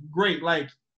about great, like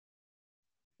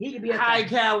he could be a high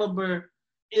caliber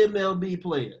MLB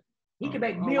player. He could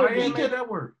make millions. He could that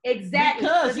work. Exactly.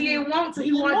 Because he didn't want to.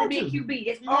 He wanted to be a QB.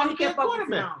 That's all he kept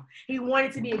focusing on. He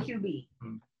wanted to be a QB.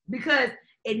 Because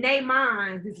in their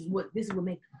minds, this is what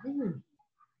makes them.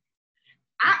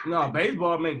 No,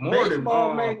 baseball make more than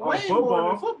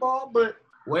football, but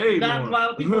not a lot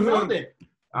of people know that.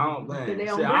 I don't think.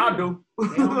 I do.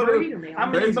 How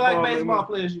many black baseball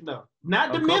players you know?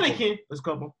 Not Dominican. There's a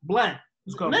couple. Black.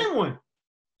 Name one.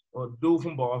 Or dude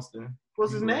from Boston.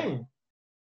 What's his name?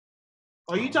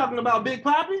 Are you talking about Big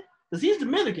Papi? Because he's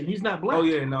Dominican. He's not black. Oh,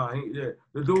 yeah, no.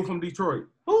 The dude from Detroit.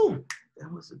 Who?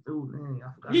 That was the dude, man.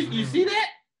 I forgot. You see that?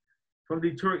 From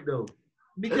Detroit, though.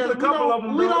 Because there's a couple of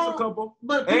them. There's a couple.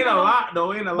 But ain't a lot,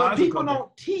 though. Ain't a lot. But people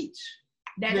don't teach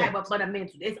that type of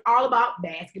fundamentals. It's all about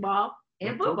basketball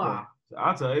and football.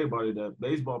 I'll tell everybody that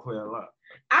baseball player a lot.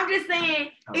 I'm just saying,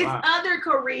 it's other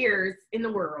careers in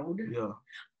the world. Yeah.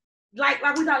 Like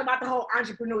we talk about the whole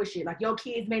entrepreneurship. Like your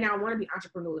kids may not want to be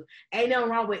entrepreneurs. Ain't nothing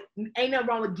wrong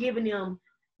with giving them,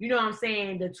 you know what I'm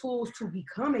saying, the tools to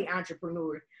become an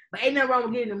entrepreneur. But ain't nothing wrong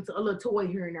with giving them a little toy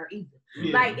here and there either.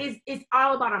 Yeah. Like it's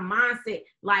all about a mindset.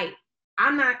 Like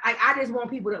I just want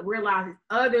people to realize there's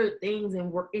other things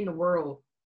in the world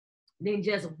than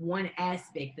just one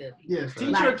aspect of it. Yes.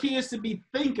 Teach your kids to be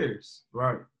thinkers.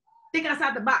 Right. Think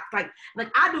outside the box. Like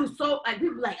I do so like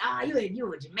people like,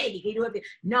 you a Jamaican, you do it.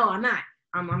 No, I'm not.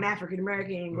 I'm African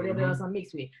American, whatever else I'm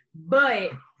mixed with.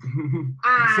 But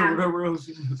so whatever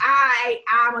else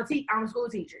I'm a school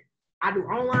teacher. I do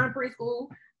online preschool.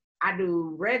 I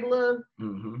do regular.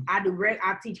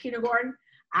 I teach kindergarten.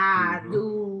 I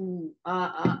do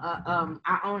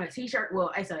I own a t-shirt.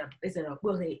 Well, it's a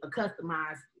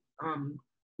customized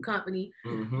company.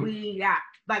 We got,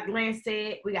 like Lance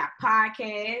said, we got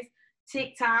podcasts,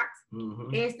 TikToks,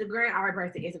 Instagram. I already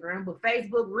pressed the Instagram, but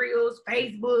Facebook Reels,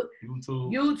 Facebook,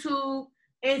 YouTube,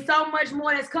 and so much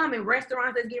more that's coming.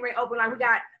 Restaurants that's getting ready to open. Like we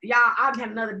got y'all. I'll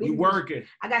have another business. We working.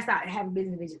 I gotta start having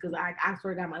business visions because I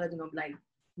swear to God, my husband gonna be like,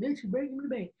 "Bitch, you breaking the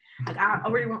bank." Like I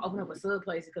already want to open up a sub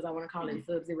place because I want to call it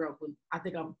Sub-Zero. But I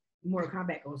think Mortal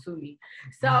Kombat gonna sue me,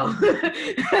 so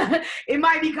it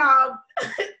might be called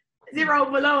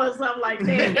Zero Below or something like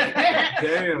that.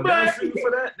 Damn, but sue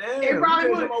for that. Damn, it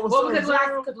probably would. Well, because what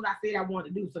I said I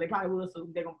wanted to do, so they probably will. So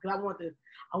they're gonna. Because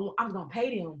I was gonna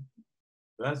pay them.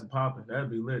 That's a poppin'. That'd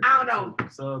be lit. I don't know.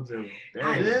 Sub-Zero.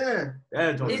 Yeah.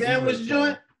 That joint. Sandwich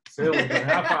joint.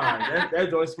 High five. That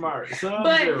joint smart.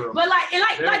 Sub-Zero. But like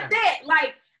that.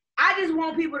 Like I just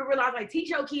want people to realize, like, teach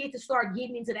your kids to start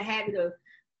getting into the habit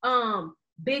of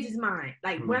business mind.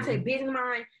 Like, when I say business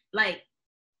mind, like,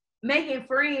 making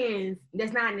friends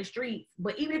that's not in the streets.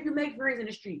 But even if you make friends in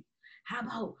the streets, how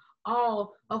about,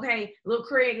 little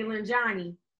Craig and little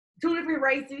Johnny, 2 different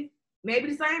races,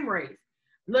 maybe the same race.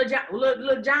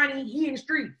 Little Johnny, he in the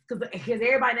streets, because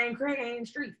everybody named Craig ain't in the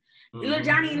streets. Little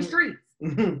Johnny in the streets.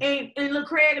 and little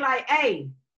Craig like, hey,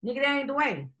 nigga, that ain't the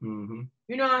way.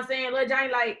 You know what I'm saying? Little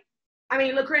Johnny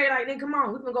little Craig like, then come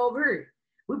on, we gonna go over here.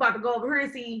 We about to go over here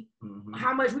and see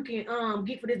how much we can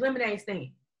get for this lemonade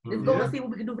stand. Let's go and see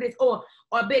what we can do for this. Or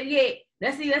better yet,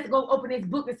 let's go open this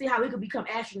book and see how we could become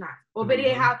astronauts. Or better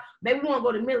yet, maybe we want to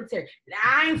go to the military.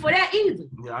 I ain't for that either.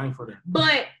 Yeah, I ain't for that.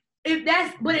 But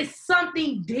it's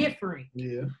something different.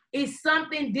 Yeah. It's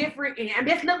something different. And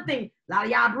that's another thing. A lot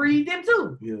of y'all breed them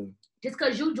too. Yeah. Just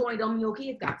because you joined don't mean your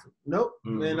kids got to. Nope.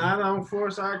 And I don't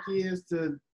force our kids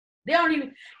to. They don't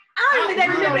even. I don't even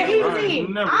think they remember that he was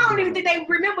in. I don't even think they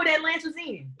remember that Lance was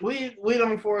in. We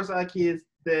don't force our kids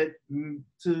that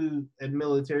to a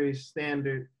military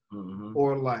standard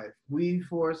or life. We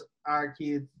force our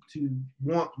kids to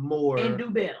want more and do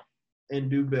better.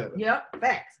 Yep,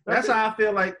 facts. That's how I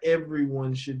feel like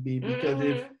everyone should be, because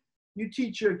if you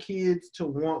teach your kids to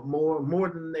want more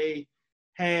than they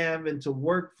have, and to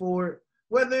work for it,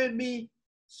 whether it be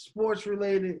sports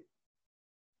related,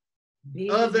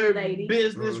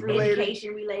 business related,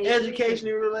 education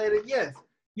related, yes,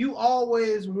 you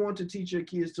always want to teach your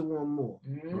kids to want more,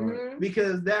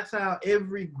 because that's how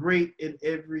every great in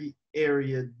every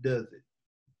area does it.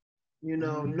 You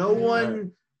know, no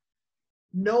one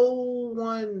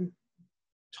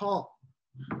taught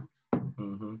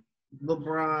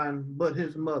LeBron but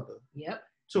his mother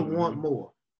to want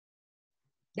more.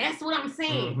 That's what I'm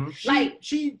saying.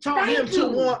 She taught him to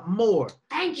want more.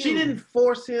 Thank you. She didn't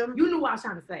force him. You knew what I was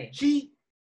trying to say. She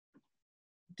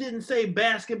didn't say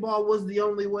basketball was the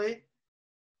only way.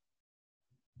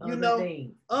 Other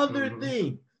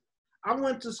things. I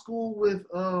went to school with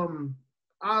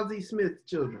Ozzie Smith's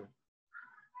children.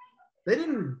 They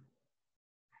didn't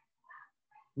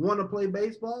want to play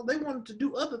baseball. They wanted to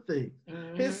do other things.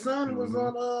 His son was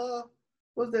on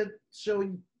what's that show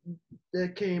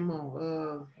that came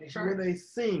on? Where they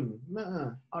sing.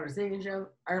 Oh, the singing show?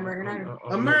 American Idol.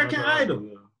 American Idol.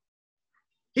 Yeah.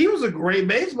 He was a great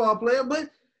baseball player, but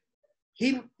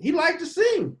he liked to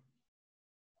sing.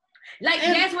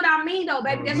 That's what I mean, though,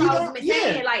 baby. That's what I was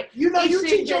saying. You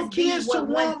teach your kids to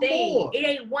want more. It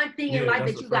ain't one thing in life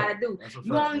that you gotta do.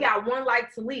 You only got one life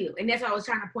to live, and that's what I was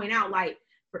trying to point out. Like,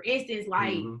 for instance,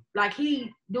 like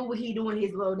he do what he do in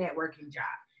his little networking job.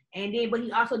 And then, but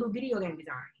he also do video game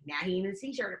design. Now he in a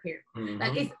t-shirt apparel.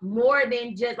 Like, it's more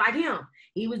than just like him.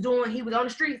 He was on the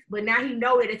streets, but now he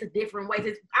know that it's a different way.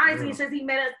 Honestly, since he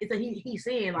met us, he's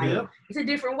saying like it's a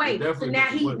different way. So now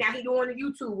he doing the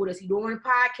YouTube with us. He doing the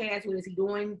podcast with us. He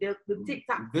doing the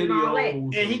TikTok and all that.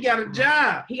 And he got a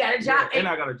job. And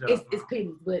I got a job. It's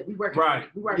pennies, but we working. Right.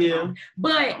 We working. On it.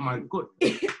 But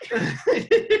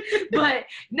but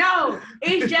no,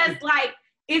 it's just like.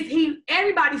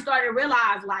 Everybody started to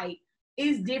realize, like,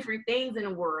 it's different things in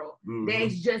the world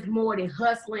that's just more than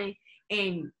hustling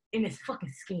and it's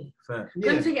fucking scam. Let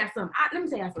me tell y'all something.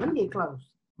 Let me get close.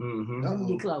 Let me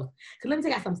get close. So let me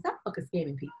tell y'all something. Stop fucking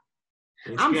scamming people.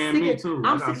 I'm sick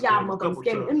of y'all motherfuckers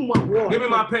scamming. Give me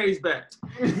my page back.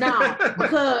 Nah,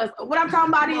 because what I'm talking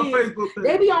about is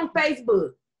they be on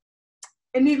Facebook.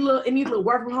 In these little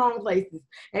work from home places,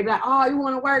 they be like, "Oh, you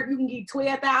want to work? You can get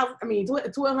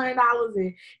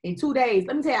 $1,200 in 2 days."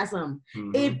 Let me tell you something.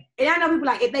 And I know people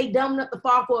like if they dumb enough to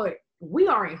fall for it, we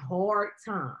are in hard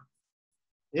times.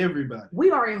 Everybody,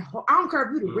 we are in. I don't care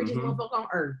if you the richest motherfucker on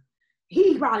earth.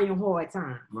 He's probably in hard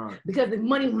times because the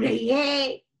money that he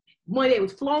had, money that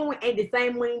was flowing, ain't the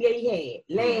same money that he had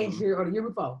last year or the year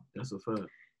before. That's a fact.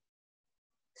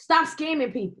 Stop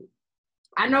scamming people.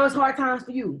 I know it's hard times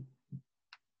for you.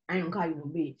 I ain't gonna call you a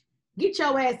bitch. Get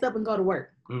your ass up and go to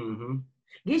work.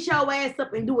 Get your ass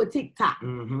up and do a TikTok.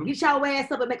 Get your ass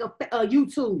up and make a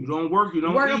YouTube. You don't work, you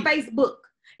don't work eat. On Facebook.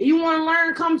 If you want to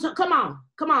learn, come on.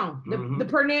 The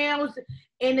pronouns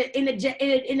and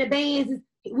the bands,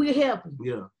 we'll help you.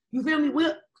 Yeah. You feel me?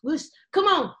 We'll come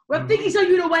on. We're thinking so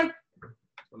you the way.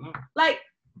 Like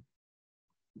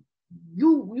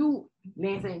you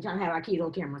man saying trying to have our kids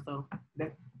on camera, so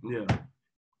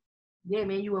yeah,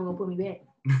 man, you weren't gonna put me back.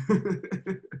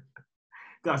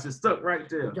 Got you stuck right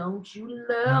there. Don't you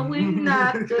love when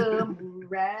I come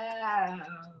around?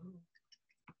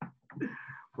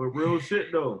 But real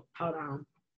shit though. Hold on.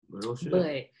 Real shit.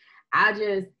 But I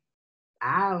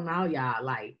don't know, y'all.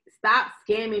 Like, stop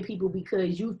scamming people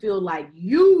because you feel like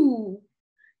you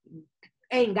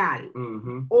ain't got it.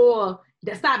 Or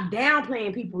to stop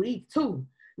downplaying people too.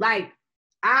 Like,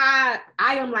 I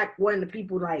am like one of the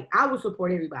people, like, I will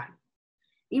support everybody.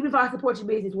 Even if I support your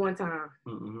business one time,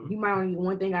 you might only get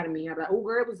one thing out of me. I'm like, oh,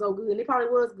 girl, it was so good. And it probably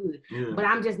was good. Yeah. But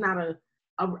I'm just not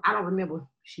I don't remember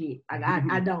shit. Like,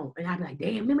 I don't. And I'd be like,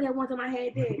 damn, remember that one time I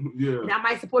had that? Yeah. And I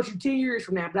might support you 10 years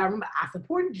from now, but I remember I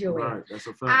supported you. Right, that's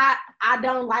a fact. I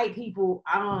don't like people,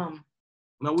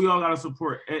 no, we all gotta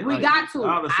support. We got to.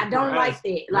 I don't like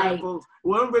that. Like, folks,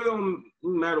 well, it really don't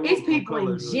matter what it's people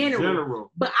in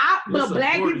general. But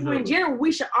black people in general,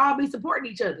 we should all be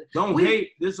supporting each other. Don't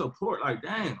hate this support. Like,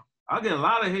 damn, I get a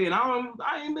lot of hate, and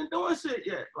I ain't been doing shit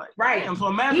yet. Like, right. Damn, so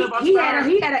imagine if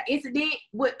he had an incident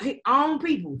with his own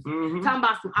people talking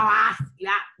about some.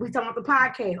 We talking about the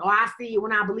podcast. I see it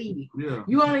when I believe it. Yeah.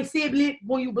 You only see it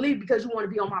when you believe it because you want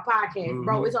to be on my podcast,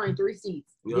 bro. It's only 3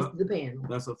 seats. Yep. It's the panel.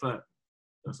 That's a fact.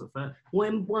 That's a fact.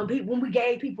 When we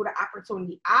gave people the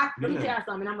opportunity, let me tell you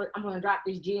something. I'm gonna drop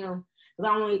this gem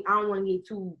because I don't want to get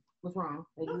too. What's wrong?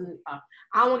 I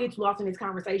don't want to get too lost in this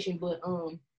conversation, but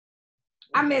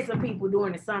I met some people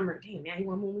during the summer. Damn, now he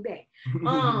want to move me back.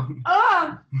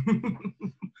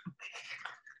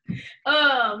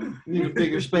 Need a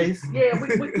bigger space. Yeah,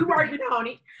 we working on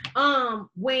it.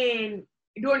 When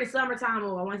during the summertime,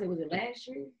 or I want to say, was it last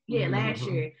year? Yeah, last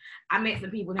year. I met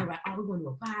some people and they were like, oh, we're going to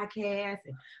do a podcast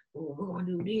and we're going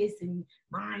to do this and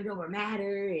mind over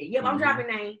matter. And I'm dropping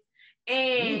names.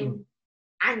 And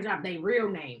I didn't drop their real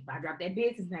name, but I dropped their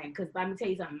business name because let me tell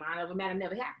you something, mind over matter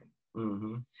never happened.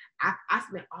 I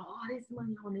spent all this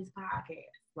money on this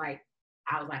podcast. Like,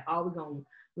 I was like, oh,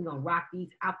 we're gonna rock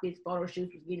these outfits, photo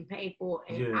shoots was getting paid for,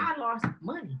 and I lost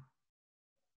money.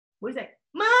 What is that?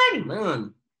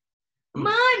 Money.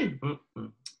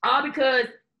 All because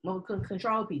we couldn't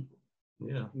control people.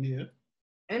 Yeah.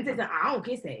 And I don't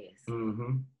kiss ass.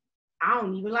 I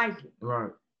don't even like it.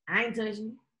 Right. I ain't touching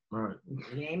it. Right.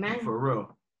 It ain't mine. For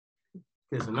real.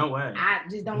 Kissing no ass. I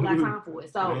just don't got time for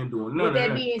it. So with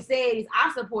that being said,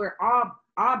 I support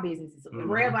all businesses.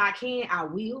 Wherever I can, I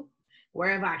will.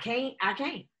 Wherever I can't, I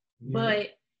can't. Yeah. But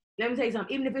let me tell you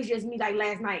something. Even if it's just me, like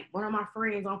last night, one of my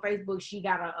friends on Facebook, she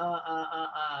got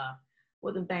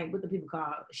what the people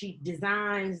call? She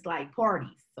designs like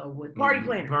parties. So with party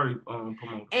planner.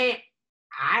 And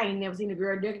I ain't never seen a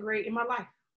girl decorate in my life.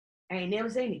 I ain't never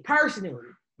seen it personally.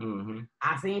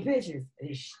 I seen pictures.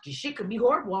 The shit could be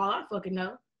horrible. All I fucking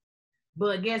know.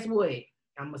 But guess what?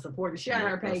 I'm gonna support the shit out of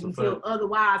her page until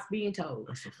otherwise being told.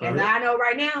 As I know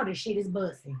right now, the shit is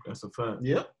busting. That's a fact.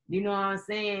 Yep. You know what I'm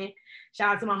saying?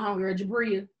 Shout out to my homegirl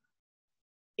Jabria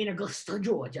in Augusta,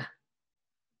 Georgia.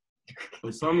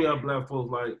 And some of y'all black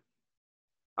folks, like,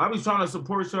 I be trying to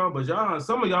support y'all, but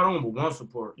some of y'all don't want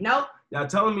support. Nope. Y'all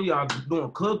telling me y'all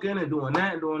doing cooking and doing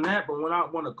that, but when I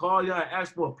want to call y'all and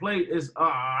ask for a plate, it's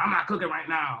I'm not cooking right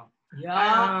now.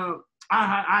 Yeah.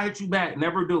 I hit you back.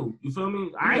 Never do. You feel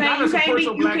me? I ain't gotta support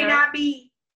your black ass. You cannot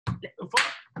be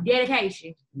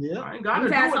dedication. Yeah. I ain't gotta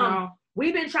do it now.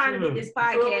 We've been trying to get this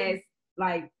podcast,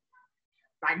 like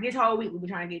this whole week we've been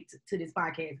trying to get to this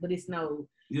podcast, but it snowed.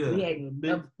 Yeah. We had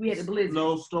the blizzard.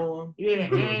 Snowstorm.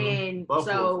 Yeah, and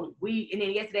so and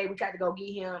then yesterday we tried to go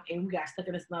get him and we got stuck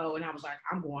in the snow and I was like,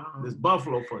 I'm going home. This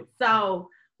buffalo for you. So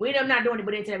we ended up not doing it,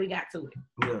 but until we got to it.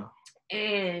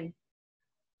 Yeah.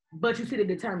 But you see the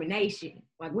determination.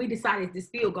 Like, we decided to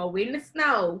still go in the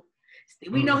snow.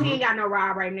 We know he ain't got no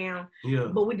ride right now. Yeah.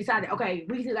 But we decided, okay,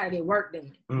 we still got to get work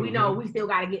done. We know we still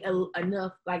got to get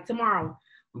enough. Like, tomorrow,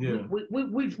 we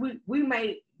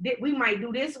might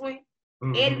do this one,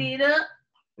 edit it up,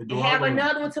 and have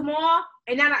another one tomorrow.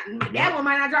 And that one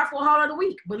might not drop for a whole other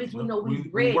week. But at least we know we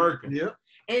ready. Working. Yep.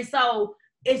 And so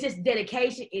it's just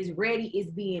dedication. Is ready. Is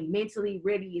being mentally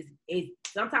ready. Is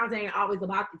sometimes it ain't always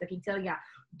about this. I keep telling y'all.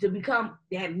 To become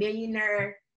that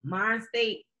millionaire mind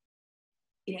state,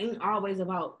 it ain't always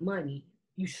about money.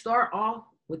 You start off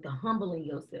with the humbling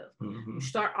yourself. You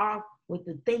start off with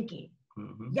the thinking.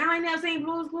 Y'all ain't never seen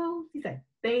Blue's Clues? He said,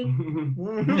 think.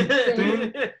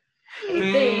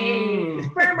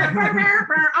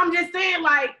 I'm just saying,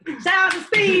 like, shout out to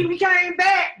Steve. He came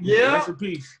back. Yeah. Rest in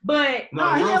peace. But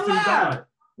no, he alive.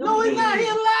 No, he's not.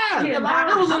 He alive.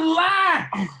 It was a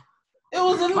lie. It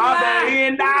was a lie. My bad, he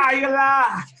didn't die. He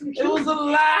alive. It was a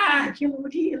lie.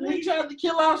 He tried to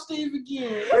kill off Steve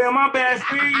again. Yeah, my bad,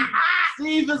 Steve.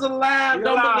 Steve is alive.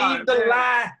 Don't believe the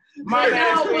lie. My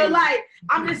bad, Steve. But like,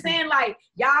 I'm just saying, like,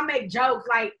 y'all make jokes.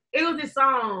 Like, it was this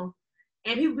song,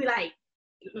 and people be like,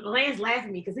 Lance laughing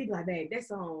at me because he be like, "Babe, that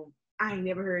song I ain't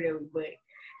never heard of it, but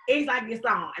it's like this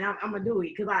song, and I'm gonna do it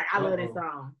because like I love this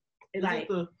song." It's like,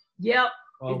 yep.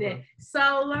 Okay. Is that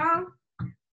so long?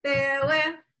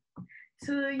 Farewell.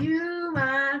 to you,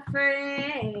 my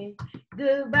friend.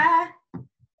 Goodbye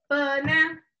for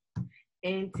now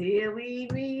until we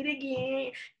meet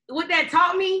again. What that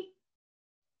taught me,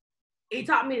 it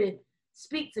taught me to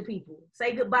speak to people,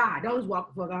 say goodbye. Don't just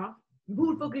walk the fuck off.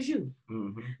 Who the fuck is you?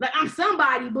 Mm-hmm. Like I'm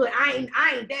somebody, but I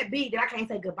ain't that big that I can't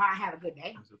say goodbye. Have a good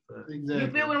day. Exactly. You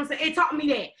feel what I'm saying? It taught me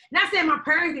that. Not saying my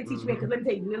parents didn't teach me, because let me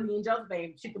tell you, Lily and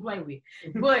Josephine, she can play with.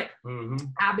 But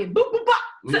I've been boop boop bop.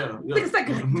 Nigga say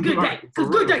good day, cause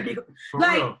good day, nigga.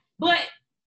 Like, but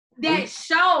that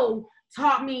show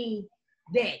taught me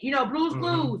that. You know, Blue's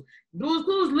Clues. Blue's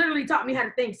Clues literally taught me how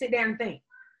to think. Sit down and think.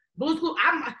 Blue's Clues.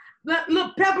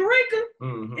 Look, Paprika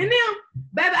and them,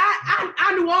 baby,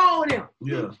 I knew all of them.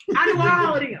 Yeah. I knew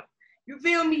all of them. You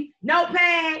feel me?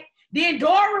 Notepad. Then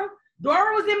Dora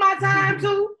was in my time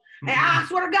too. And I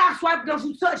swear to God, swipe, don't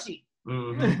you touch it.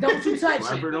 Mm-hmm. Don't you touch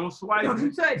Swiper, it. Don't swipe. Don't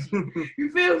you touch it. You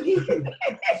feel me?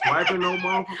 Swiper, no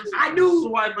motherfucker. I knew.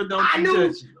 Swiper, don't you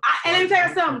touch it. And let me tell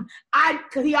you something.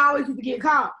 Cause he always used to get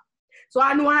caught. So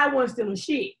I knew I wasn't stealing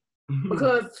shit.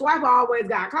 Because Swiper always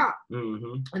got caught.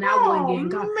 Mm-hmm. And I wasn't getting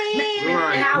caught.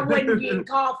 Man. And I wasn't getting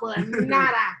caught for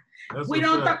nada. We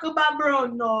don't talk about girl,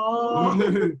 no. No,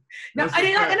 and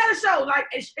then like another show, like,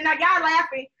 and I got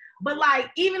laughing, but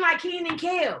like, even like Kenan and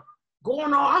Kel,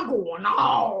 I'm going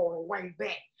all the way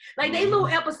back. Like, they little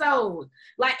episodes,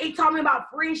 like, it taught me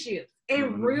about friendships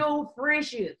and real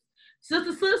friendships.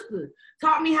 Sister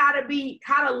taught me how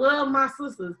to love my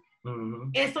sisters.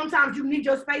 Mm-hmm. And sometimes you need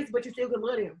your space, but you still can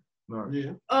love them. Right.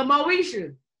 Yeah.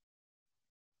 Moesha.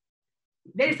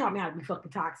 They just taught me how to be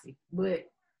fucking toxic, but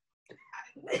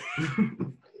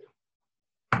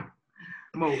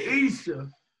Moesha.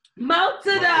 Mo to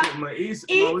the E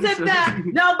to the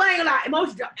no, but I ain't like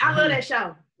Moesha. I love that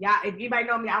show. Y'all, if anybody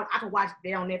know me, I can watch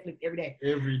it on Netflix every day.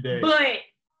 Every day. But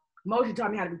Moesha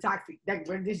taught me how to be toxic.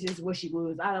 This is just what she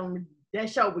was. That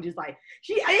show was just like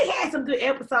it had some good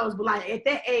episodes, but like at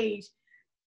that age.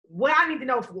 What I need to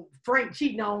know for Frank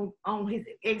cheating on his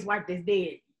ex-wife that's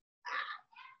dead.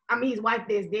 I mean, his wife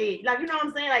that's dead. Like, you know what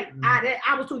I'm saying? Like,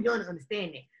 I was too young to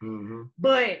understand that. Mm-hmm.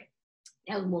 But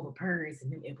that was more of a parents in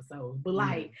them episodes. But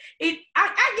like,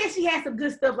 I guess she had some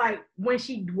good stuff, like when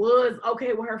she was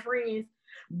okay with her friends.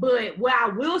 But what I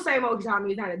will say most of the time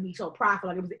is not to be so prideful.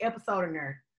 Like, it was an episode in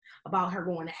there about her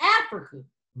going to Africa,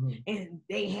 and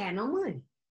they had no money.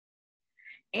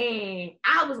 And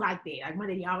I was like that. Like, my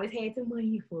daddy always had some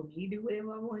money for me to do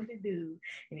whatever I wanted to do.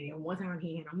 And then one time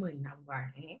he had no money, and I was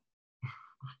like,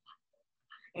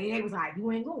 And they was like, you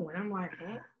ain't going. I'm like,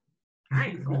 I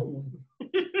ain't going.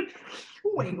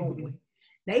 Who ain't going?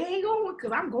 They ain't going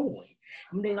because I'm going.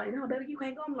 And they like, no, baby, you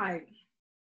can't go. I'm like,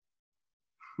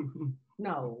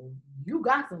 no, you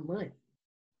got some money.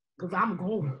 Because I'm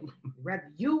going.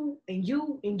 Rather you and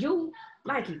you and you,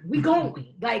 like it. We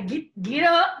going. Like, get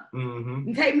up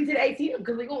and take me to the ATM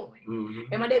because we going.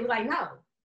 Mm-hmm. And my dad was like, no.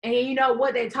 And you know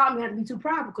what? They taught me how to be too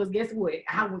proud because guess what?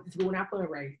 I went to school and I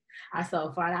fundraised. I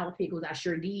sold $5 pickles. I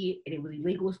sure did. And it was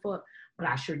illegal as fuck. But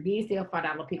I sure did sell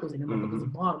 $5 pickles and the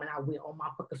motherfuckers bought them. And I went on my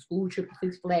fucking school trip to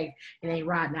Six Flags and ain't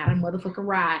riding not a motherfucking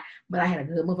ride. But I had a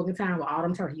good motherfucking time with all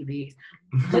them turkey legs.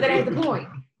 But that ain't the point.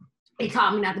 It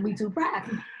taught me not to be too proud.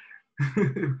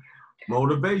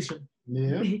 Motivation.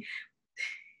 Yeah.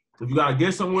 If you gotta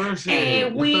get somewhere, shit.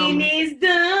 And when it's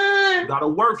done, you gotta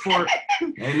work for it.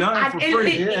 Ain't nothing for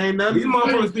free. Ain't nothing. These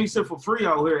motherfuckers think shit for free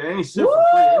out here. It ain't shit for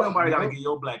free. Ain't nobody gotta get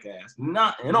your black ass.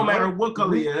 Nothing. It don't matter what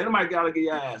color you is. Ain't nobody gotta get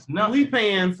your ass. Nothing.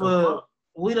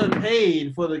 We done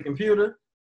paid for the computer,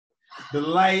 the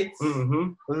lights,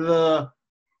 the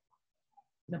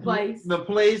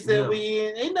place that we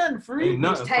in. Ain't nothing free. Ain't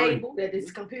nothing table free. That this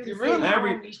computer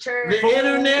really these chairs, the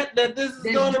internet that this is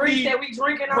going to be that we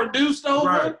drinking produced over.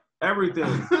 Right. Everything.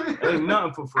 Ain't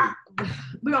nothing for free.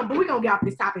 We gonna get off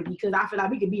this topic because I feel like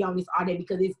we could be on this all day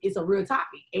because it's a real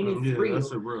topic and it's real.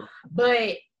 That's a real.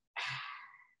 But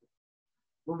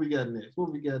what we got next?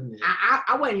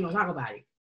 I wasn't even gonna talk about it,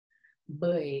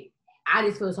 but I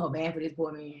just feel so bad for this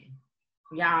poor man.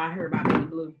 Y'all heard about Baby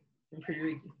Blue and Pretty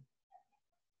Ricky.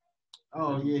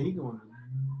 Oh yeah, he going.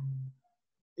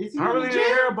 I really didn't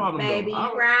hear about them. Baby,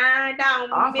 grind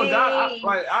on me.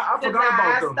 I forgot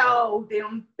about them. I stole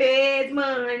them feds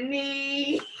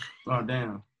money. Oh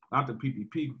damn! Not the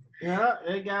PPP. Yeah,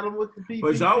 they got him with the PPP.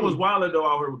 But y'all was wilding though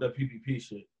out here with that PPP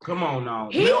shit. Come on now.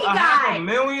 He got $500,000.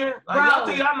 Like, bro, y'all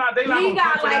think y'all not? They not he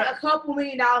got like that? a couple $1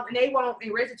 million, and they want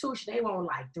in restitution. They want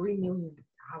like $3 million.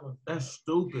 That's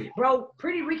stupid. Bro,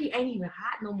 Pretty Ricky ain't even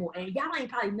hot no more. And y'all ain't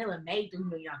probably never made $3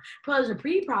 million. Plus the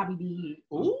Pre probably did.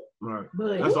 Ooh. Right.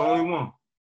 But that's the only one.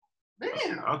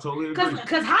 Damn. I totally agree.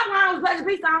 Because Hotline was Pleasure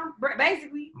Peace song,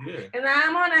 basically. Yeah. And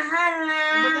I'm on a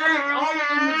hotline. All of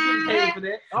them was getting paid for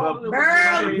that. All of them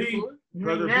Pleasure was P.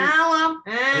 Now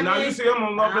I'm and now you see him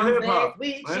on Love and Hip Hop. Man,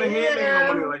 they ain't making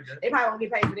no money like that. They probably won't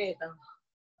get paid for that, though.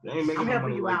 They ain't making I'm no helping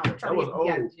money you like out. that. That was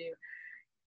old.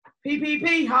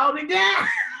 PPP, hold it down.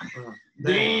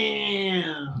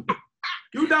 Damn.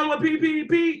 You done with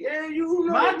PPP? Yeah, you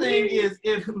know. My thing is,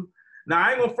 if now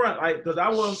I ain't gonna front like, cause I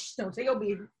was. Shh, don't say your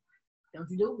business. Don't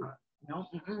you do it? No,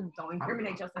 don't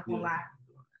incriminate yourself on live.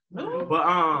 No.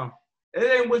 But it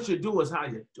ain't what you do, it's how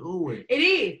you do it. It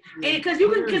is, and because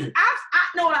you can, because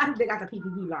I know a lot of people that got the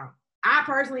PPP loan. I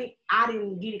personally, I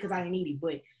didn't get it because I didn't need it,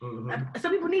 but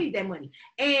some people needed that money,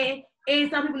 and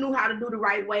some people knew how to do the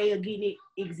right way of getting it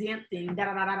exempt and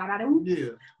Yeah.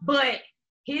 But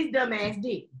his dumb ass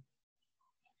did.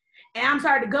 And I'm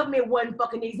sorry, the government wasn't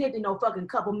fucking exempting no fucking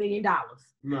couple $1 million.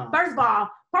 No. First of all,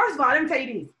 let me tell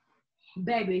you this,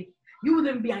 baby, you was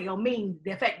living beyond your means.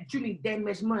 The fact that you need that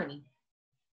much money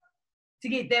to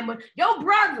get that much. Your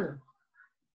brother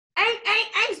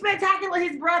ain't spectacular.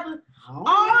 His brother,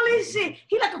 all this shit.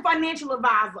 He like a financial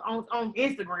advisor on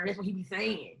Instagram. That's what he be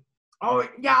saying. Oh,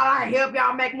 y'all, I help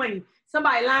y'all make money.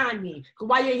 Somebody lying me. Cause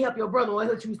why you ain't help your brother? Or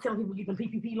what you was telling people get them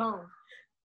PPP loans?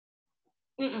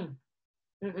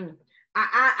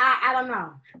 I don't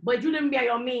know. But you living beyond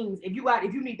your means. If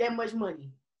you need that much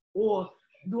money, or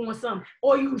doing something,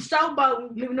 or you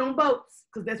showboating, living on boats,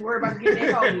 because that's where everybody's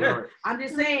getting that COVID. I'm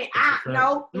just saying, I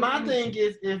know. My thing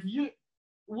is, if you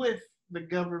with the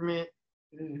government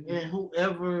and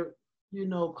whoever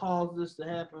caused this to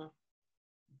happen,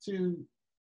 to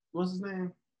what's his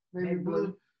name, Baby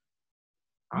Blue,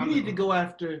 you need to go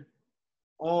after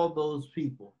all those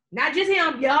people, not just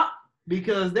him, yup.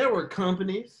 Because there were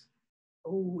companies.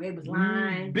 Oh, it was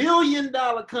lying.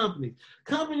 Billion-dollar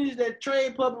companies that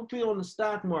trade publicly on the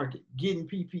stock market getting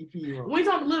PPP loans. We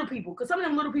talking little people, because some of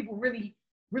them little people really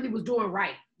was doing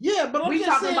right. Yeah, but we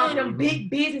talking about them big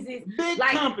businesses, big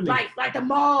like companies, like the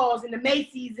malls and the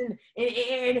Macy's and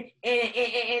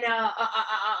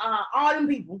all them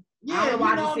people. Yeah, I don't know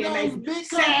why I just said Macy's.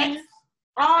 Saks,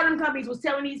 all them companies was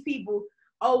telling these people,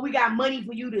 "Oh, we got money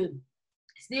for you to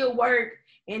still work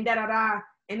and da da da,"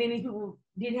 and then these people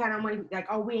didn't have no money. Like,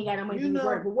 "Oh, we ain't got no money to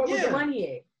work." But where was the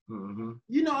money at?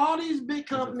 All these big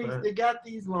companies that got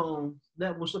these loans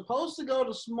that were supposed to go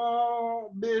to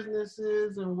small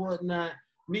businesses and whatnot,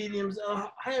 mediums,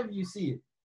 however you see it.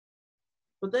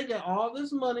 But they got all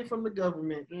this money from the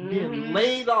government getting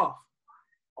laid off.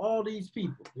 All these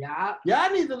people. Yeah.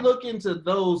 Y'all need to look into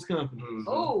those companies.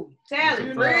 Oh, tell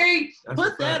it, free.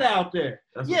 Put that out there.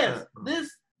 Yes, this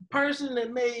person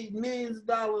that made millions of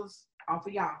dollars off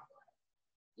of y'all.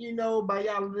 By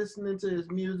y'all listening to his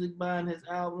music, buying his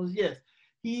albums. Yes,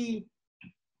 he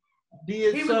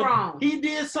was wrong. He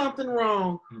did something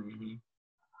wrong.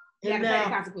 And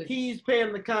now he's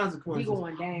paying the consequences. He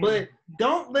going down. But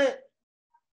don't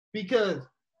because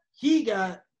he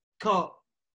got caught,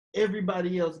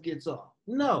 everybody else gets off.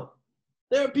 No.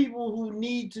 There are people who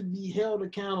need to be held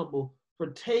accountable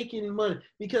for taking money,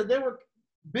 because there were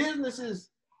businesses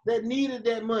that needed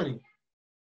that money.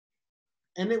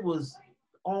 And it was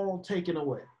all taken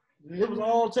away. It was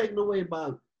all taken away by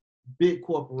big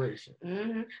corporations.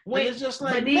 When it's just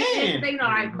like, man.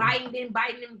 Like Biden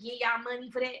didn't give y'all money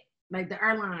for that. Like the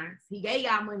airlines, he gave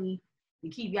y'all money to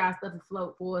keep y'all stuff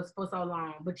afloat for us for so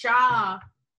long. But y'all,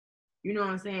 you know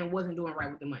what I'm saying, wasn't doing right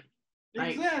with the money.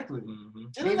 Like, exactly. And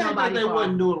it ain't like they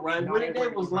wasn't doing right with it. They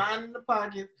was lining the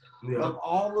pockets of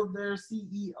all of their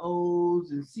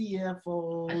CEOs and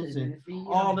CFOs and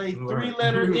all they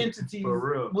 3-letter entities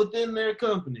within their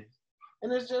companies.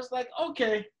 And it's just like,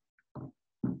 okay,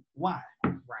 why?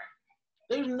 Right.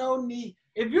 There's no need.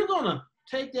 If you're going to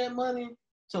take that money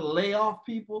to lay off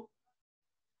people,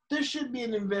 there should be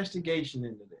an investigation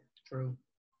into that. True.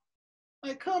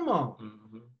 Like, come on.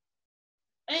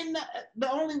 Ain't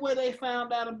the only way they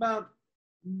found out about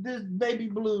this Baby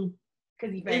Blue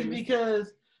is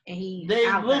because they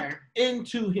looked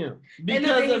into him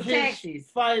because of his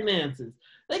taxes. Finances.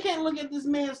 They can't look at this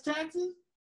man's taxes.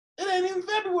 It ain't even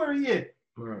February yet.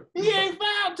 Right. He ain't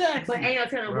filed taxes. But ain't no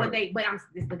telling what they. But it's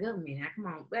the government. Now, come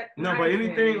on. But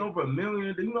anything over $1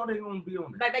 million, they gonna be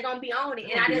on it. Like they gonna be on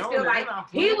it, and I just feel like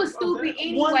he was stupid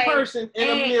anyway. One person in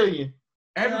 $1 million.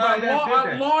 Everybody that did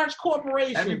that. A large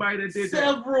corporation. Everybody that did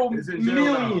several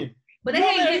million. But they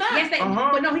ain't yes,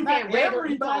 but no, he's saying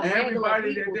everybody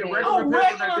that did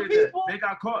regular people. They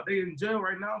got caught. They in jail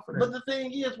right now for that. But the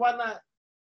thing is, why not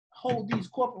hold these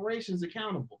corporations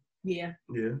accountable? Yeah.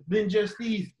 Than just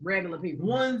these regular people,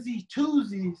 onesies,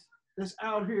 twosies that's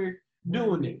out here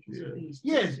doing it.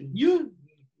 Yes, you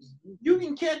You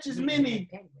can catch as many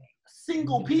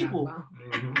single people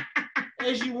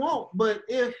as you want, but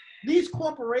if these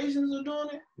corporations are doing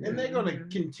it and they're gonna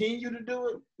continue to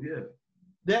do it,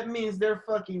 that means they're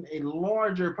fucking a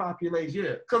larger population.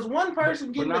 Yeah, because one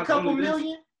person getting a couple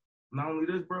million. Not only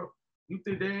this, bro. You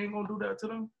think they ain't gonna do that to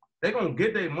them? They gonna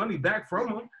get their money back from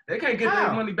them. They can't get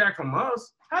their money back from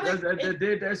us. That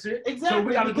did that shit. Exactly. So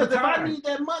we gotta because if I need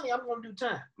that money, I'm gonna do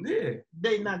time. Yeah.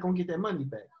 They not gonna get that money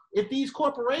back. If these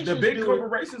corporations, the big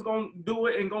corporations gonna do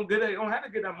it and gonna have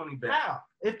to get that money back. How?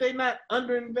 If they not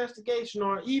under investigation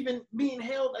or even being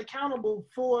held accountable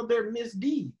for their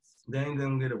misdeeds, they ain't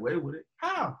gonna get away with it.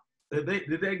 How? Did they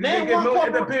get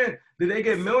millions? Did they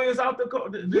get millions out the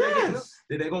court? Yes.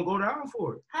 Did they gonna go down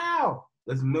for it? How?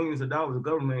 That's millions of dollars. The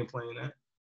government ain't playing that.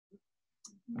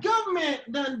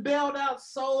 Government done bailed out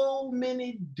so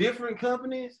many different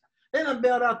companies. They done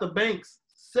bailed out the banks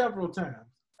several times.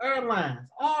 Airlines,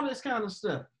 all this kind of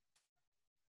stuff.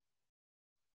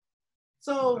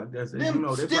 So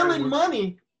them stealing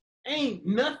money ain't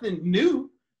nothing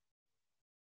new.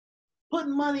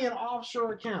 Putting money in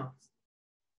offshore accounts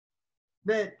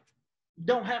that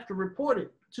don't have to report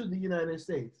it to the United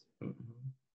States.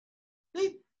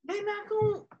 They not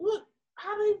gonna look.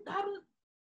 How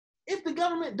if the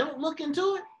government don't look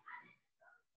into it,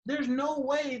 there's no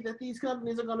way that these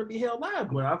companies are gonna be held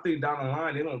liable. Well, I think down the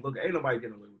line they don't look. Ain't nobody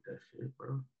getting away with that shit,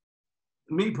 bro.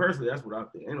 Me personally, that's what I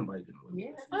think. Ain't nobody getting away.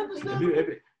 Yeah, I understand.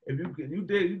 If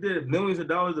you did millions of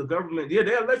dollars of government,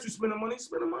 they'll let you spend the money.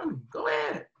 Spend the money. Go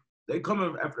ahead. They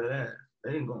coming after that.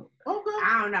 They ain't going. Okay.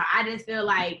 I don't know. I just feel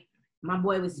like my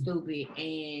boy was stupid,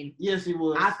 and yes, he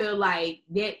was. I feel like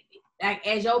that. Like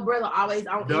as your brother always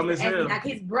on Instagram, like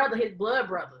his blood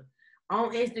brother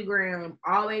on Instagram,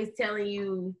 always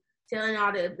telling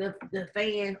all the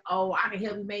fans, oh, I can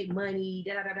help you make money,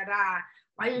 da da da da da.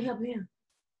 Why you help him?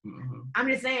 I'm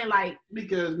just saying, like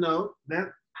because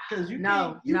you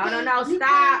stop.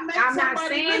 I'm not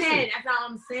saying that. That's all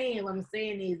I'm saying. What I'm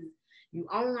saying is you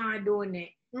online doing that.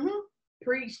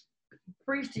 Preach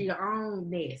to your own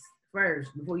nest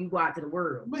first before you go out to the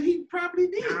world. But he probably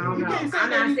did. I don't know. I'm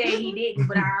not saying he didn't,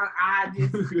 but I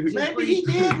just maybe he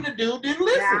did and the dude didn't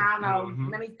listen. I don't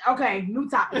know. Okay, new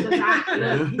topic.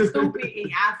 He's stupid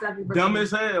and I something dumb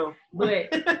as hell.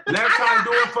 But next time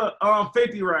do it for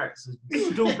 50 racks.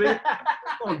 Stupid.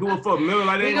 Gonna do it for $1 million.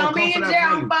 Like they gonna be in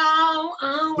jail.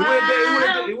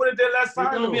 He would have did last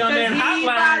time. Gonna be on that hotline. He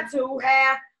about to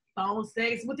have phone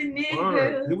sex with the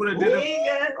nigga. He would have did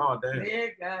it. Oh damn.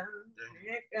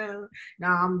 Nigga. No,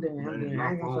 I'm done.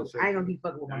 I ain't gonna be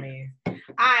fucking with my man. All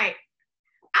right.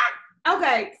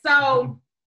 Okay, so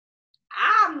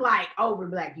I'm like over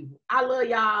black people. I love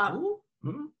y'all.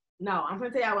 No, I'm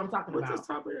gonna tell y'all what I'm talking about. What's this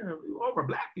topic? Over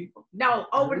black people? No,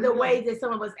 over the ways that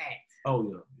some of us act. Oh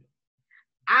yeah.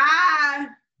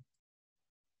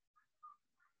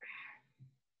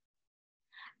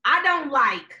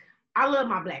 I love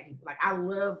my black people. Like I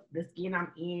love the skin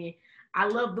I'm in. I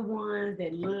love the ones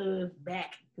that love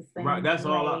back the same way. That's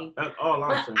all I'm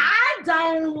saying. I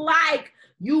don't like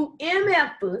you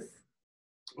MFers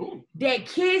that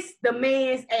kiss the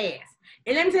man's ass.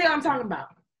 And let me tell you what I'm talking about.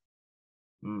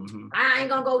 I ain't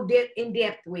gonna go in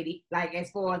depth with it, like as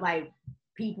far as like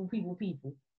people.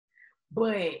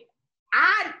 But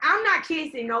I'm not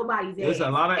kissing nobody's ass. There's a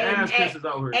lot of ass kisses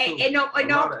out here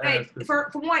too.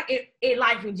 For one, in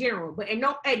life in general, but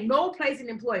at no place in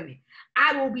employment,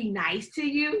 I will be nice to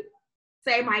you,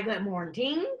 say my good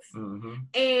mornings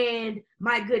and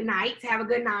my good nights. Have a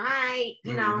good night,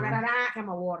 you know, have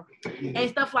my water and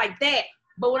stuff like that.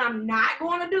 But what I'm not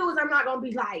going to do is I'm not going to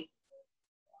be like,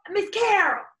 Miss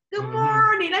Carol, good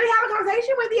morning. Let me have a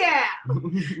conversation with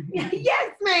you.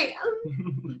 Yes, ma'am.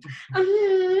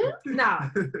 No.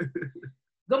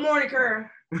 Good morning, Carol.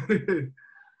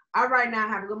 All right, now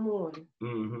have a good morning.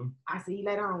 I see you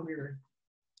later on, girl.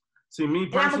 See me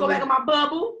personally. And I'm gonna go back in my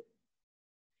bubble.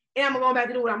 And I'm gonna go back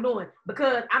to do what I'm doing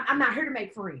because I'm not here to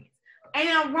make friends. Ain't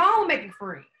nothing wrong with making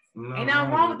friends. Ain't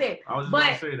nothing wrong with that. I was just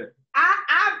gonna say that.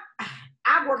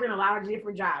 I work in a lot of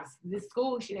different jobs. This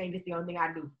school shit ain't just the only thing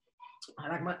I do.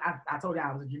 I told you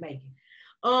I was a Jamaican.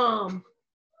 I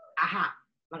hop.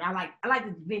 Like I like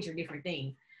to venture different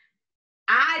things.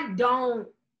 I don't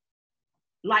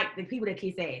like the people that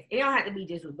kiss ass. It don't have to be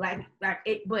just with black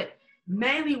people, but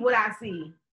mainly what I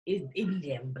see is it be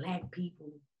them black people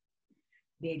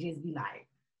that just be like,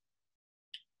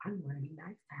 I'm gonna be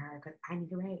nice to her because I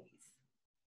need a raise.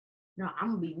 No, I'm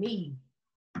gonna be me.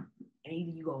 And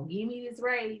either you gonna give me this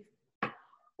raise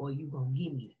or you gonna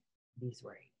give me this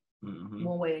raise.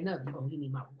 One way or another, you gonna give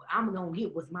me I'm gonna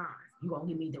get what's mine. You gonna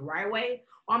give me the right way,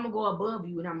 or I'm gonna go above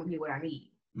you and I'm gonna get what I need.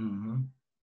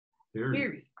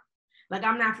 Period. Like,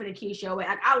 I'm not finna kiss your ass.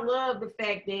 Like, I love the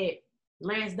fact that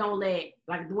Lance don't let,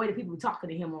 like, the way that people be talking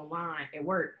to him online at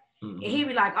work. Mm-hmm. And he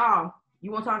be like, oh,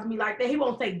 you want to talk to me like that? He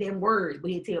won't say them words,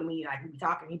 but he'll tell me, like, we be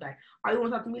talking. He be like, oh, you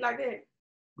want to talk to me like that?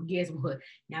 Well, guess what?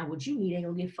 Now, what you need ain't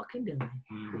gonna get fucking done.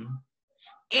 Mm-hmm.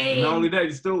 And not only that,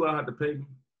 you still gonna have to pay me.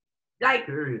 Like,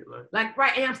 period. Like,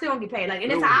 right, and I'm still gonna get paid. Like,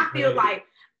 and that's how I feel like,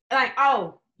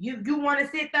 oh, you want to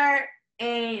sit there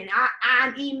and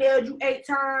I emailed you 8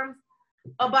 times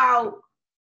about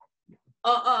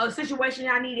a situation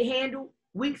I need to handle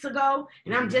weeks ago,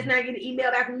 and I'm just not getting an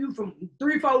email back from you from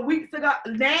 3-4 weeks ago.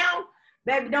 Now,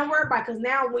 baby, don't worry about it, because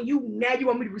now you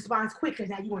want me to respond quick because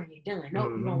now you want to get done. No,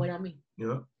 you don't wait on me.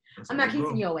 Yeah, I'm not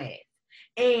kissing your ass.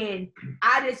 And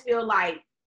I just feel like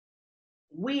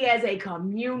we as a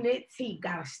community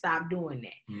gotta stop doing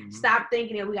that. Mm-hmm. Stop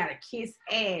thinking that we gotta kiss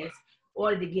ass in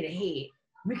order to get ahead.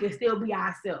 We can still be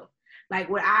ourselves. Like,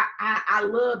 what I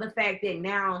love the fact that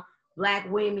now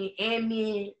Black women and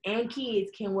men and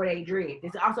kids can wear their dreads.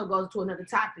 This also goes to another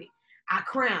topic. I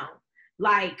crown.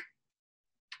 Like,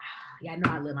 yeah, I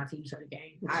know I love my TV show The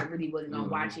Game. I really wasn't gonna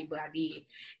watch it, but I did.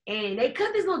 And they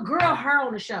cut this little girl hair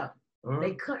on the show.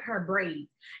 They cut her braids,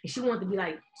 and she wanted to be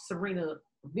like Serena,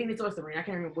 Venus or Serena. I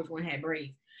can't remember which one had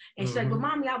braids. And she's like, "But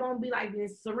mommy, I won't be like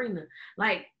this Serena."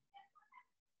 Like,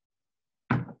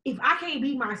 if I can't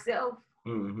be myself, I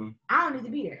don't need to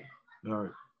be there. All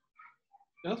right.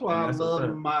 That's why I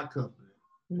love my company.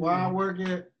 Where I work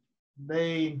at,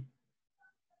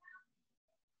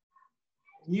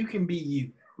 you can be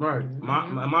you. Right.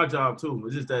 My job too.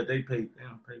 It's just that they don't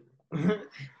pay.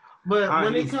 But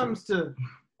when it comes to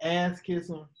ass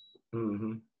kissing,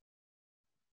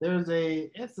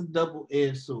 it's a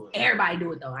double-edged sword. Everybody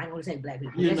do it though. I ain't gonna say Black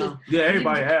people.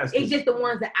 Everybody asks. It's just the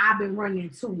ones that I've been running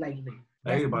into lately.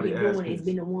 Everybody asks. It's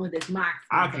been the ones that's my.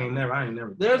 I ain't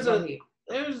never. There's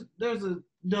a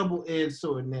double-edged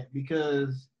sword in that,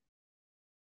 because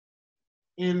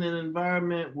in an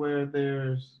environment where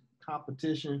there's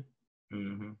competition, but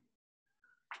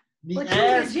you're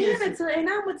a janitor and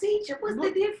I'm a teacher. What's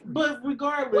the difference? But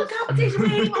regardless, what competition?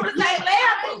 We ain't on the same level.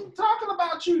 I ain't talking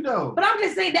about you though. But I'm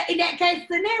just saying that in that case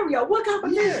scenario, what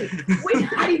competition? We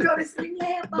not even on the same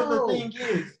level. But the thing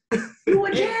is, you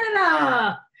a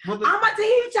janitor. I'm a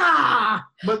teacher.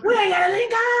 But we ain't got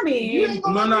anything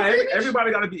common. No,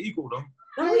 everybody got to be equal though.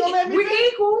 We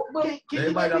equal, but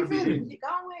everybody got to be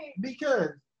equal. Because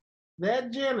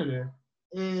that janitor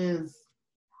is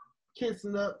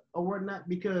kissing up or whatnot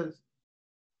because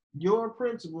your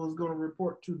principal is going to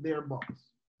report to their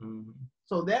boss.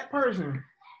 So that person,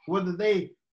 whether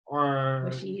they are...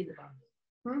 But she is the boss.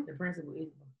 The principal is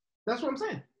the boss. That's what I'm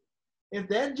saying. If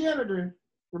that janitor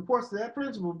reports to that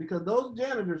principal, because those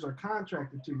janitors are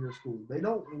contracted to your school. They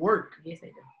don't work. Yes, they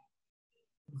do.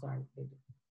 I'm sorry, they do.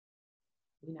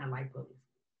 We're not like police.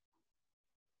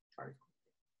 Sorry.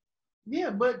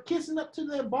 Yeah, but kissing up to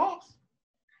their boss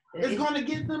is going to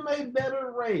get them a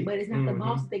better rate. But it's not the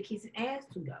boss that they kissing ass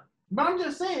to, though. But I'm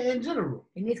just saying, in general.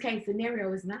 In this case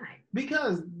scenario, it's not.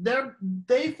 Because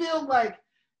they feel like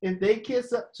if they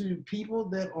kiss up to people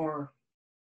that are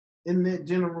in that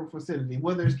general vicinity,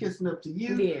 whether it's kissing up to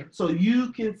you, so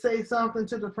you can say something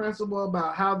to the principal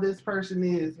about how this person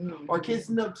is, or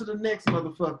kissing up to the next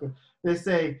motherfucker that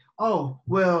say, oh,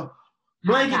 well,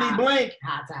 blankety blank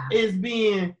is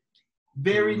being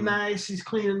very nice. She's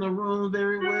cleaning the room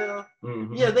very well.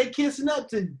 Yeah, they kissing up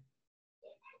to,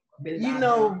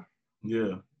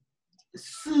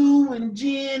 Sue and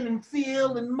Jen and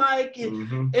Phil and Mike.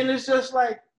 And it's just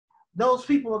like, those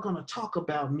people are going to talk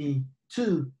about me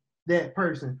to that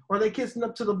person. Or they kissing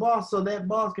up to the boss so that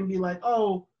boss can be like,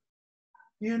 oh,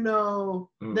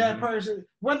 that person,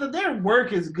 whether their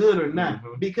work is good or not,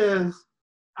 because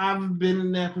I've been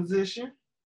in that position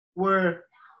where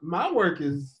my work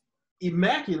is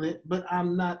immaculate, but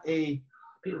I'm not a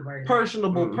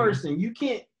personable person. You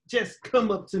can't just come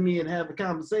up to me and have a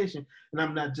conversation, and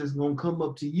I'm not just going to come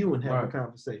up to you and have a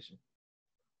conversation.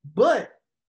 But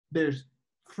there's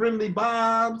friendly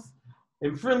Bobs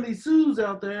and friendly Sues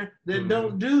out there that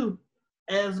don't do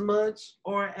as much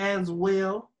or as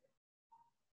well.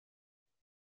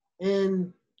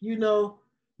 And,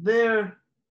 they're,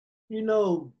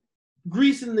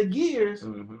 greasing the gears,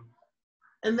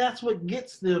 and that's what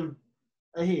gets them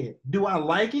ahead. Do I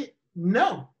like it?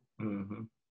 No.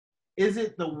 Is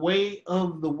it the way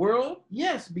of the world?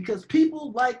 Yes, because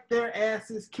people like their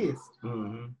asses kissed.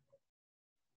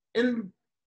 And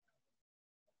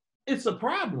it's a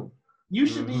problem. You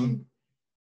should be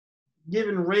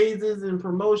given raises and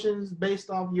promotions based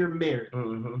off your merit,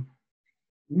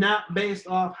 not based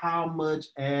off how much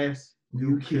ass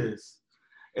you kiss.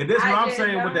 And this is what I'm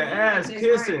saying with the ass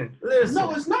kissing. Listen.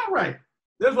 No, it's not right.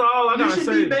 This is all I gotta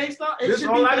say. This is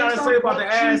all I gotta say about the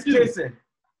ass kissing.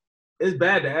 It's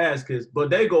bad to ass kiss, but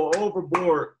they go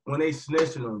overboard when they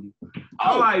snitching on you.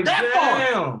 I'm like,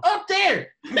 damn. Up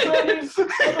there. You know what I mean? What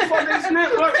the fuck they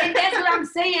snitch? And that's what I'm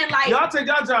saying. Like, y'all take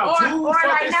your job too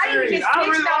fucking serious. I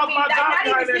really lost my job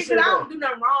behind that shit. I don't do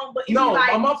nothing wrong, but no, my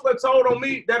motherfucker told on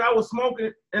me that I was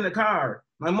smoking in the car.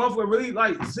 My motherfucker really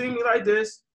like see me like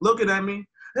this, looking at me.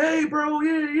 Hey, bro,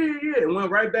 yeah. And went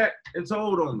right back and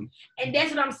told on me. And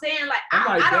that's what I'm saying. Like,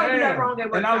 I don't do that wrong at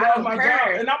work. And I lost my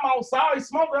job. And I'm outside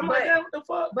smoking. I'm like, what the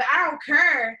fuck? But I don't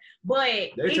care. But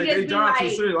they take their job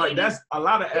too serious. Like, that's a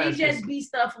lot of ass. It just be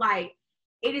stuff like,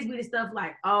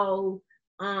 oh,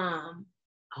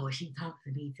 she talked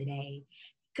to me today.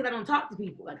 Because I don't talk to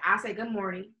people. Like, I say good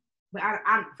morning. But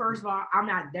I first of all, I'm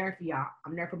not there for y'all.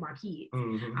 I'm there for my kids.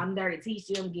 Mm-hmm. I'm there to teach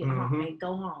them, get home, and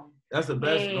go home. That's the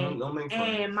best. Don't make fun.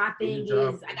 And my thing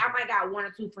is, like, I might got 1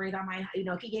 or 2 friends. I might, and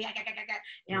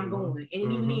I'm going. And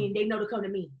even then, they know to come to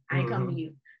me. I ain't coming to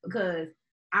you because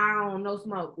I don't know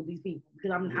smoke with these people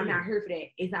because I'm not here for that.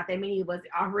 It's not that many of us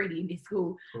already in this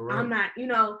school. Correct. I'm not,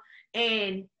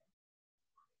 and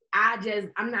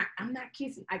I'm not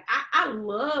kissing. Like I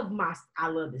love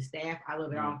the staff. I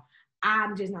love it all.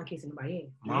 I'm just not kissing nobody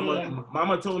else.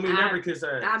 Mama told me never kiss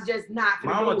ass. I'm just not.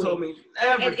 Mama told me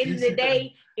never. At the end of the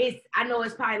day, I know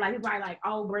it's probably like people are like,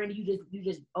 oh, Brandy, you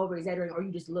just over exaggerating or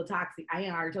you just a little toxic. I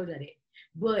already told you that,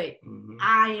 but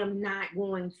I am not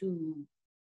going to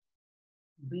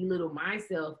belittle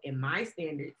myself and my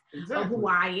standards of who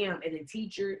I am as a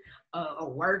teacher, a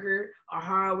worker, a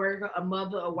hard worker, a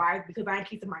mother, a wife, because I ain't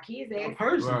kissing my kids' ass.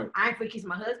 Right. I ain't for kissing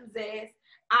my husband's ass.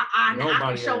 I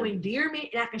can show endearment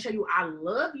and I can show you I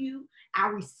love you. I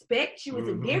respect you. It's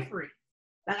a difference.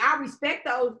 Like I respect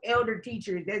those elder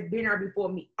teachers that's been there before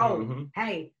me. Oh,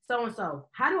 hey, so-and-so,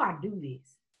 how do I do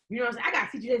this? You know what I'm saying? I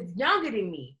got teachers that's younger than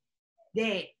me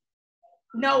that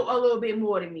know a little bit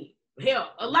more than me.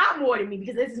 Hell, a lot more than me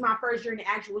because this is my first year in the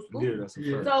actual school. Yeah, that's a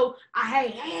fact. So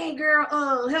hey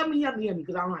girl, help me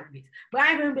because I don't like this. But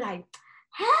I ain't gonna be like,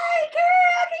 hey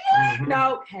girl, can you?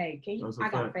 No, hey, can you? I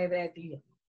got a favorite ass to you.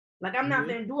 Like, I'm not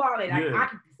gonna do all that. Like, I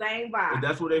keep the same vibe. And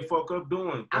that's what they fuck up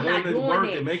doing. I'm not doing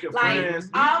it. And making like,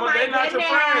 friends. They're not your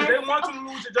friends. They want you to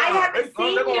lose your job.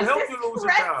 They're going to help you lose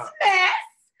your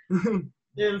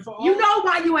job. You know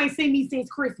why you ain't seen me since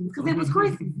Christmas. Because it was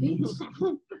Christmas,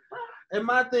 bitch. And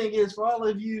my thing is, for all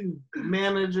of you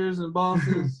managers and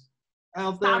bosses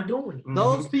out there. Stop doing it.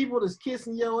 Those people that's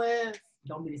kissing your ass.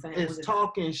 Don't be the same. Is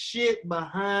talking shit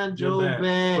behind your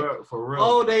back. For real.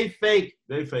 Oh, they fake.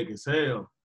 They fake as hell.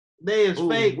 They is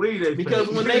fake because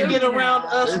when they get around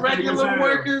us regular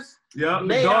workers,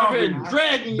 they out here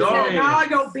dragging your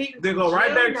ass. They go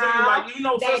right back to you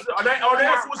like, sister, or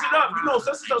they'll switch it up.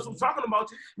 Sister was talking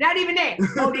about you. Not even that.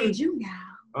 Oh, did you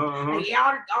now? Like,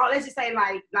 y'all, let's just say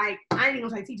like I ain't even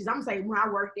gonna say teachers. I'm gonna say when I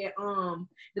worked at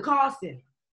the call center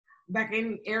back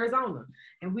in Arizona,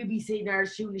 and we be sitting there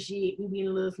shooting the shit. We be in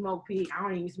a little smoke pit. I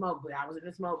don't even smoke, but I was in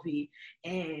the smoke pit,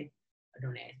 and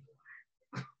don't ask me.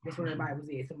 That's where everybody was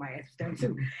at. Somebody asked me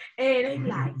too. And they be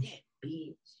like,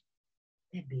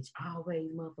 that bitch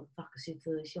always motherfucker talking shit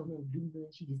to us. She don't know do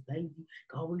nothing. She just lazy.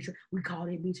 We call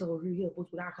that bitch over here, help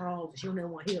us with our calls, and she don't ever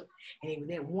want help. And it was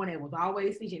that one that was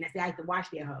always snitching. That's I used to watch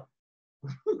that hoe.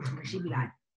 And she be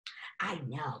like, I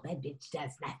know, that bitch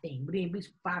does nothing. But then bitch,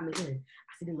 5 minutes in,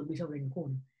 I see that little bitch over in the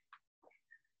corner.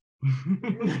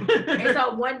 And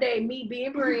so one day, me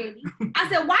being Brandy, I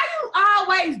said, why you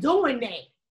always doing that?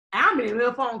 I'm in a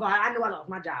little phone call. I know I lost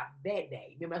my job that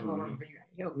day. Remember, that's what I'm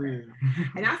doing.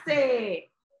 And I said,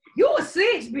 you a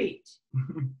snitch, bitch.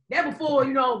 That before,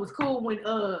 it was cool when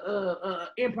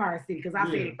Empire City, because I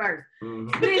said it first.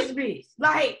 Snitch, bitch.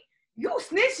 Like, you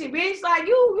snitching, bitch. Like,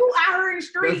 you out here in the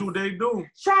streets. That's what they do.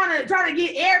 Trying to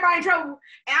get everybody in trouble.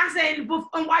 And I said,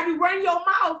 while you run your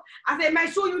mouth, I said,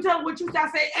 make sure you tell them what you said.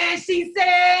 I said, and she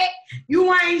said,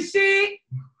 you ain't shit.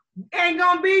 Ain't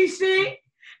gonna be shit.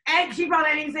 And she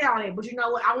probably didn't say all that, but you know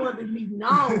what? I want to be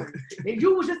known. If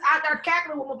you was just out there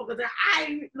cackling with motherfuckers, and I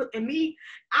ain't look at me.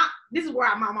 This is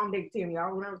where my mom did tell me,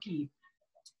 y'all, when I was a kid,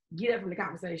 get up from the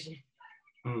conversation.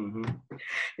 And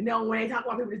then when they talk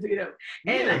about people, just get up.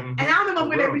 And I remember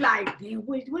when they be like, damn,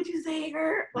 what you say,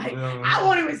 girl? Like, I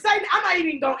won't even say, I'm not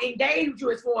even going to engage with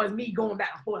you as far as me going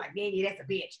back and forth, like, yeah, that's a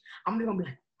bitch. I'm just going to be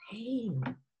like,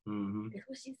 damn, that's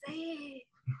what she said.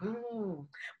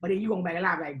 But then you gonna back a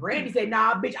lie like Brandy said,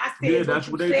 nah, bitch, I said that's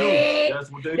what you said.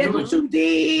 That's what they do. That's what you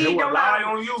did. They will lie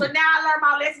on you. So now I learned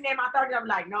my lesson in my 30s. I'm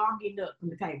like, no, I'm getting up from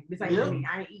the table. This ain't me.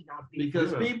 I ain't eating all this.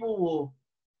 Because people will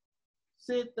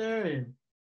sit there and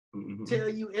tell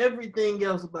you everything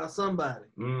else about somebody.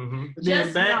 Then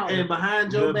Just back and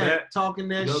behind your back talking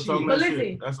that shit. But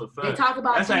listen, that's a fact. They talk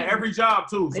about that's Jesus. at every job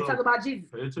too. They talk about Jesus.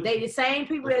 They the same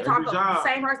people that talk about the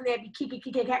same person that be kicking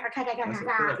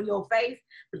in your face,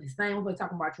 but the same one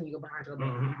talking about you when you go behind your back.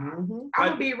 I'm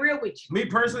gonna be real with you. Me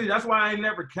personally, that's why I ain't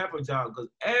never kept a job, because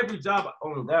every job I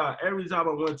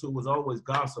went to was always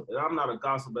gossip, and I'm not a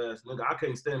gossip ass nigga. I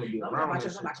can't stand to be around that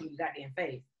shit. About you goddamn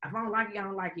face. If I don't like you, I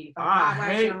don't like you. I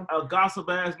hate a gossip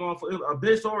ass going for a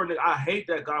bitch or a nigga. I hate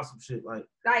that gossip shit. Like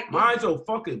mind your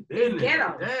fucking business.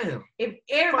 Ghetto. Damn. If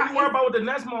everybody worry about what the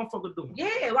next motherfucker doing.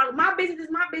 Yeah, like my business is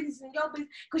my business and your business.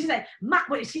 Cause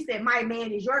she said my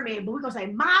man is your man, but we're gonna say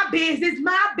my business,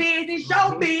 your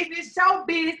business, your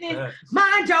business.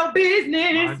 Mind your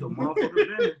business. Mind your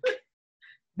motherfucking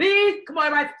business. Come on,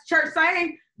 everybody, church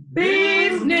saying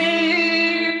business.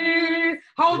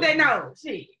 Hold that note.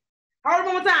 Shit. Hold it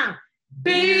one more time.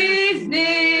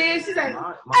 Business. She's like,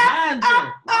 mind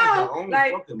your own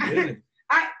fucking business.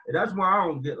 That's why I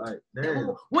don't get like,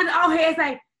 damn. When the old heads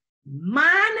say,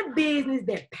 mind the business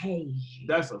that pays you.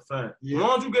 That's a fact. As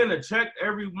long as you getting a check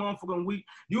every motherfucking week,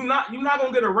 you're not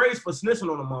gonna get a raise for snitching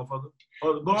on a motherfucker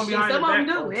or going behind some the back.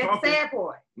 Some of them do. That's the sad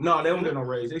part. No, they don't get no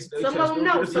raise. Some of them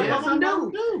know. Some of them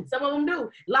do. Some of them do.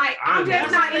 Like I'm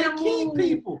just not in the mood.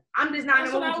 People. I'm just not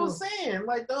in the mood. That's what I was saying.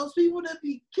 Like those people that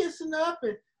be kissing up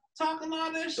and talking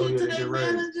all that shit to their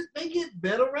managers, they get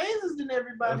better raises than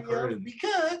everybody else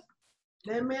because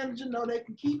that manager know they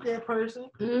can keep that person,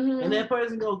 and that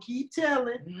person gonna keep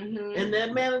telling, and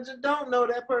that manager don't know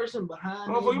that person behind.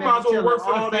 You might as well work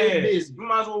for the feds. You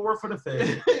might as well work for the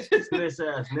feds.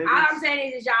 All I'm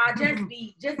saying is, y'all just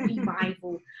be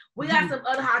mindful. We got some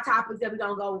other hot topics that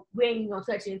we ain't even gonna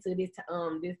touch into this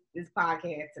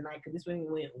podcast tonight because this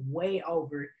one went way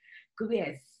over because we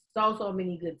had so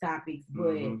many good topics,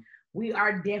 but. We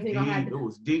are definitely gonna have to. It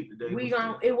was deep today. It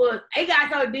got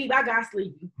so deep, I got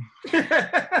sleepy.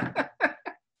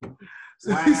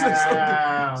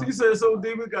 Wow. She said so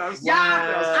deep, it got sleepy. Y'all,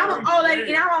 I'm an old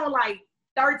lady, and I'm on like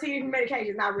 13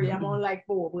 medications. Not really, I'm on like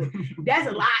 4, but that's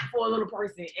a lot for a little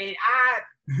person. And I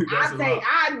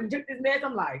took this mess.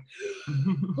 I'm like,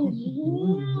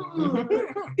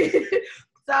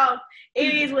 so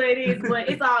it is what it is, but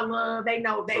it's all love. They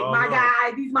know my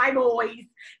guys, these my boys.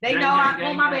 They know I'm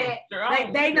on my bed.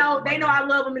 They know I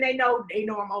love them, and they know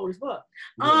I'm old as fuck.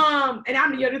 And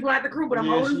I'm the youngest one at the crew, but I'm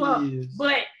old as fuck.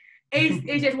 But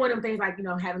it's just one of them things, like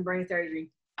having brain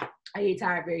surgery. I get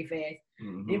tired very fast.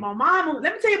 And my mama,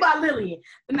 let me tell you about Lillian.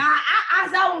 Now I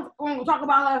don't want to talk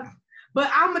about her, but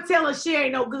I'm gonna tell her she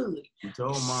ain't no good. You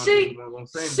told mom I did,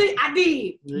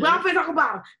 but I'm gonna talk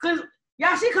about her because.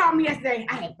 Y'all, she called me yesterday.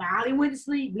 I had finally went to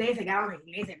sleep. Lance got on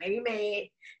me. Lance made me mad.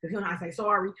 Because I say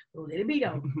sorry. But let it be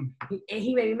though. And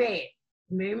he made me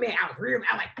mad. I was real.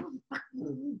 I was like,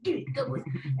 get it, go with it.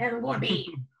 And I'm going to bed.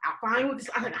 I finally went to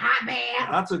sleep. I took a hot bath.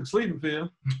 I took a sleeping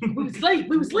pill. We was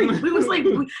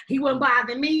sleeping. He wasn't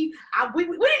bothering me. We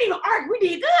didn't even argue. We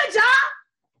did good job.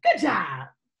 Good job.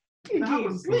 I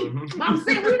was asleep. I'm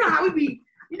saying, you know how we be.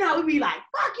 You know, we be like,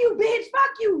 fuck you, bitch,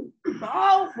 fuck you.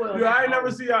 Oh, well. Yeah, I ain't never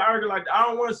see y'all argue like that. I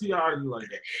don't want to see y'all argue like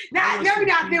that. Never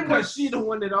got them. Because she the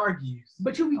one that argues.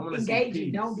 But you be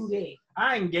engaging. Don't do that.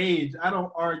 I engage. I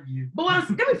don't argue. But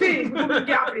let me finish before we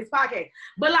get off of this podcast.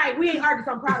 But like, we ain't arguing.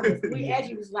 So I'm proud of us. We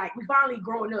actually was like, we finally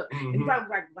growing up. And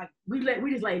probably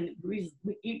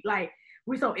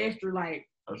we so extra. Like,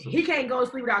 he can't go to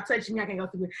sleep without touching me. I can't go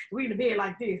to sleep. We in the bed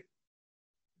like this.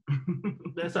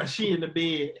 That's how she in the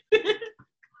bed.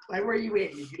 Like, where you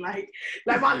at? Like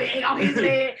my leg on his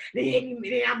leg. Then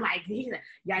I'm like, he's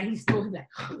still like.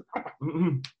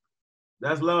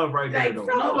 That's love right there, though.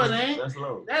 No, it ain't. That's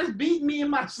love. That's beating me in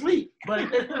my sleep. But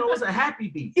it's a happy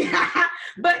beat.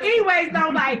 But anyways,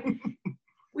 though, like,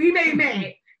 we made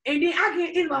mad. And then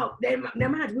I get, now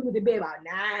mind you, we went to bed about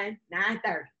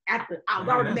 9:30. After I was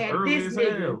already mad this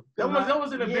nigga. That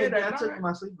was in the bed. I took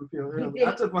my sleeping pill early.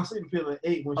 I took my sleeping pill at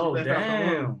 8 when she left out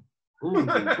the room. Ooh,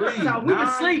 so we was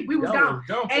asleep, we was gone,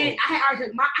 and I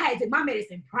had to take my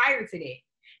medicine prior to that.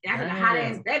 And I took a hot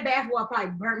ass. That bath water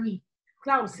probably burnt me.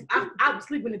 Cause I was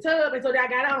sleeping in the tub, and so then I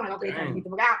got on like, okay, time to get the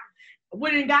fuck out.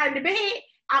 Went and got in the bed.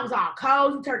 I was all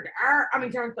cold. We turned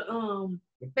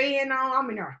the fan on. I'm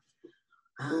in there.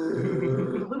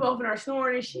 We both in there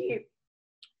snoring and shit.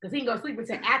 Cause he didn't go sleep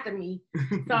until after me.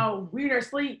 So we in there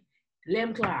sleep.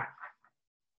 11 o'clock.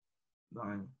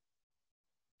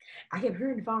 I kept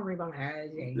hearing the phone ring. I'm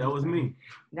like, that was me.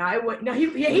 No, it was no.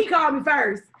 He called me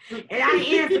first, and I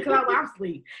didn't answer because I'm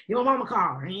asleep. Your mama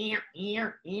called. Then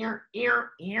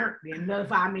another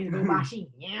 5 minutes go by. She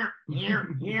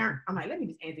I'm like, let me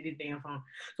just answer this damn phone.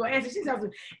 So I answered. She says,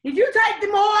 "Did you take the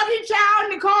mortgage out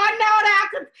and the car note out?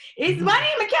 Cause it's money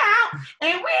in the account,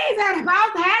 and we ain't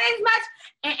supposed to have as much.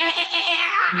 And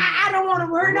I don't want to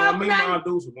hurt nothing."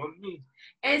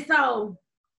 And so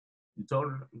you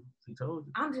told her. He told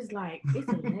you. I'm just like, it's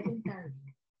 11:30.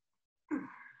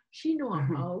 She know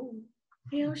I'm old.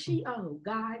 Hell, she old.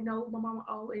 God knows my mama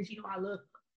old, and she know I love her.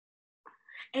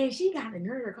 And she got the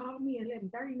nerve to call me at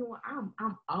 11:30. You know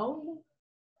I'm old,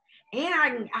 and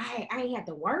I ain't have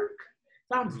to work,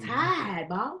 so I'm tired,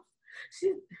 boss.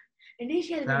 And then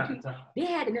she had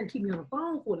to keep me on the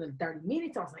phone for another 30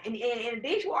 minutes or something. And the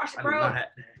dishwasher, bro.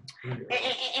 And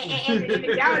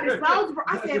the guy with the disposal, bro. I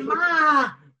said,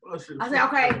 Ma. I said,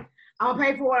 okay. I'm gonna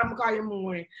pay for it. I'm gonna call you in the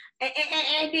morning.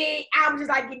 And then I was just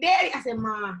like, your daddy. I said,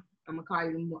 Ma, I'm gonna call you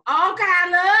in the morning. Okay, I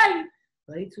love you.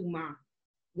 Love you too, Ma.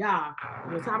 Y'all,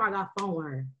 by the time I got phone with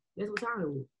her, guess what time it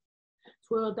was?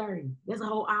 12:30. That's a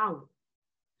whole hour.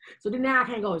 So then now I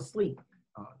can't go to sleep.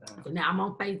 Oh, so now I'm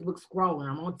on Facebook scrolling.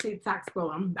 I'm on TikTok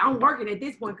scrolling. I'm working at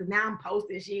this point because now I'm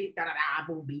posting shit.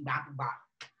 Boom, beep, bop, bop.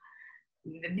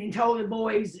 Then told the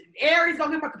boys, Aries, go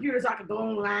get my computer so I can go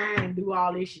online and do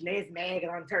all this shit. That's mad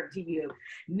because I'm turning the TV up.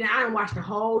 Now I done watched the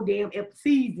whole damn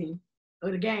season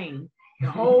of the game. The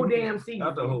whole damn season.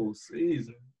 Not the whole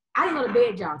season. I didn't go to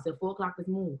bed, y'all, till 4 o'clock this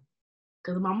morning.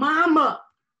 Because my mama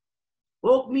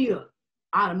woke me up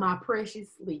out of my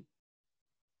precious sleep.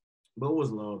 But it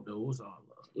was love, though. It was all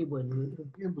love. It wasn't love.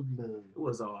 It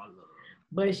was all love.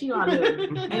 But she know I love her.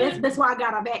 And that's why I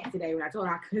got her back today when I told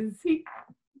her I couldn't see.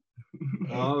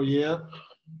 Oh, yeah.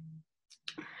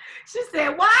 She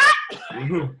said, what?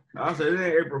 I said, it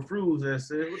ain't April Fool's. I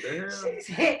said, what the hell? She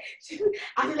said,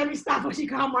 I said, let me stop when she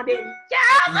called my daddy.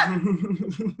 Yeah!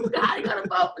 I got a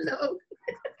buffalo.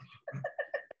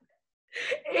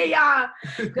 Hey, y'all,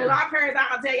 because our parents, I'm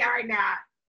going to tell y'all right now,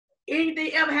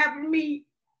 anything ever happened to me,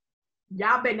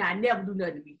 y'all better not never do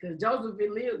nothing to me because Joseph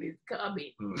and Lil is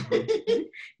coming. Mm-hmm.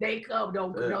 They come,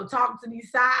 don't talk to me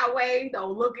sideways,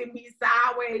 don't look at me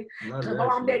sideways. Because my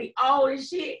mom and daddy old as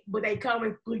shit, but they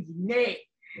coming for your neck,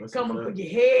 coming for your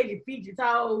head, your feet, your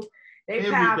toes. They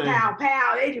everything.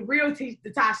 Pow. They just real teach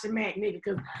the Tasha Mac nigga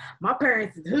because my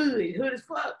parents is hood as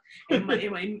fuck. And my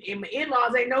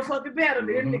in-laws ain't no fucking better.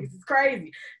 Mm-hmm. Them niggas is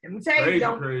crazy. Let me tell you,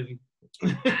 crazy.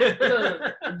 Look,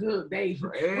 I'm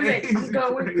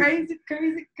going crazy.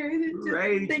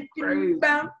 Thinking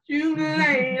about you,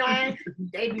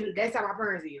 that's how my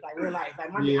parents is, like real life.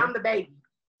 Like I'm the baby,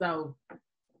 so.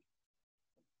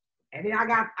 And then I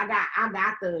got the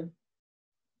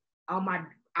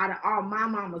out of all my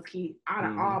mama's kids, out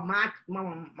of all my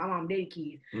mom and daddy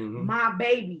kids, my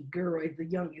baby girl is the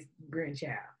youngest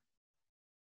grandchild.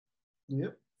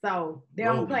 Yep. So they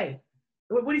don't play.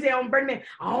 What do you say on Burning Man?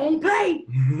 I don't play.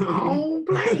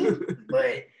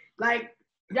 But like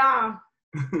y'all,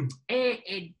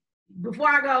 and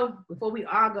before we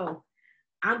all go,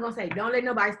 I'm gonna say don't let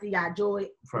nobody see y'all joy.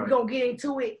 Right. We're gonna get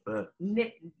into it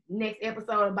next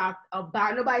episode about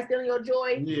nobody stealing your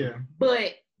joy. Yeah.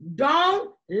 But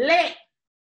don't let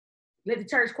the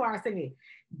church choir sing it.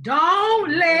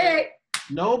 Don't let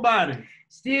nobody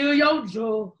steal your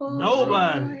joy.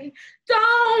 Nobody.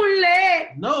 Don't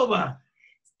let nobody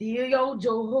steal your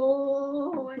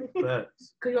joy.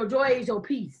 Facts. Because your joy is your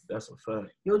peace. That's a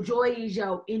fact. Your joy is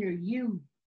your inner you.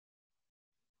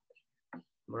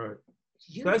 Right.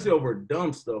 Especially over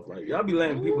dumb stuff. Like, y'all be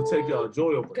letting people take y'all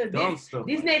joy over dumb stuff.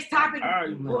 This next topic,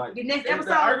 the next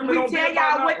episode, when we tell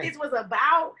y'all what this was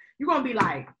about, you're going to be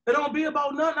like, it don't be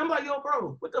about nothing. I'm like, yo,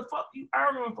 bro, what the fuck you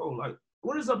arguing for? Like,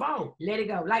 what is it about? Let it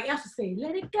go. Like Elsa said,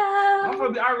 let it go. I'm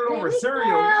going to be arguing over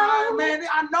cereal. Man,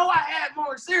 I know I had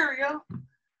more cereal.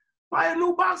 Buy a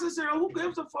new box of cereal. Who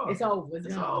gives a fuck? It's over. It's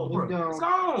gone. It's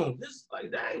gone. This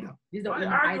like, damn. I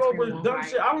argue over dumb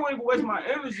shit. I won't even waste my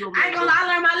energy over I ain't gonna lie, I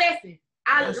learned my lesson.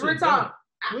 Real talk.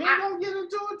 We ain't gonna get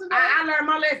into it today. I learned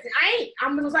my lesson.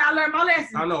 I'm gonna say I learned my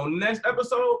lesson. I know. Next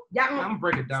episode, I'm gonna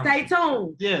break it down. Stay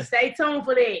tuned. Yes. Stay tuned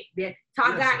for that.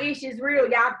 Talk our issues real.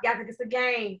 Y'all think it's a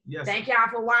game. Yes. Thank y'all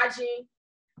for watching.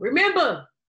 Remember,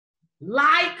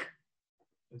 like,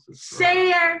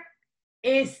 share,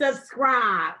 and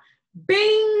subscribe.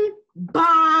 Bing bong.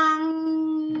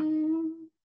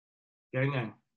 Gang gang.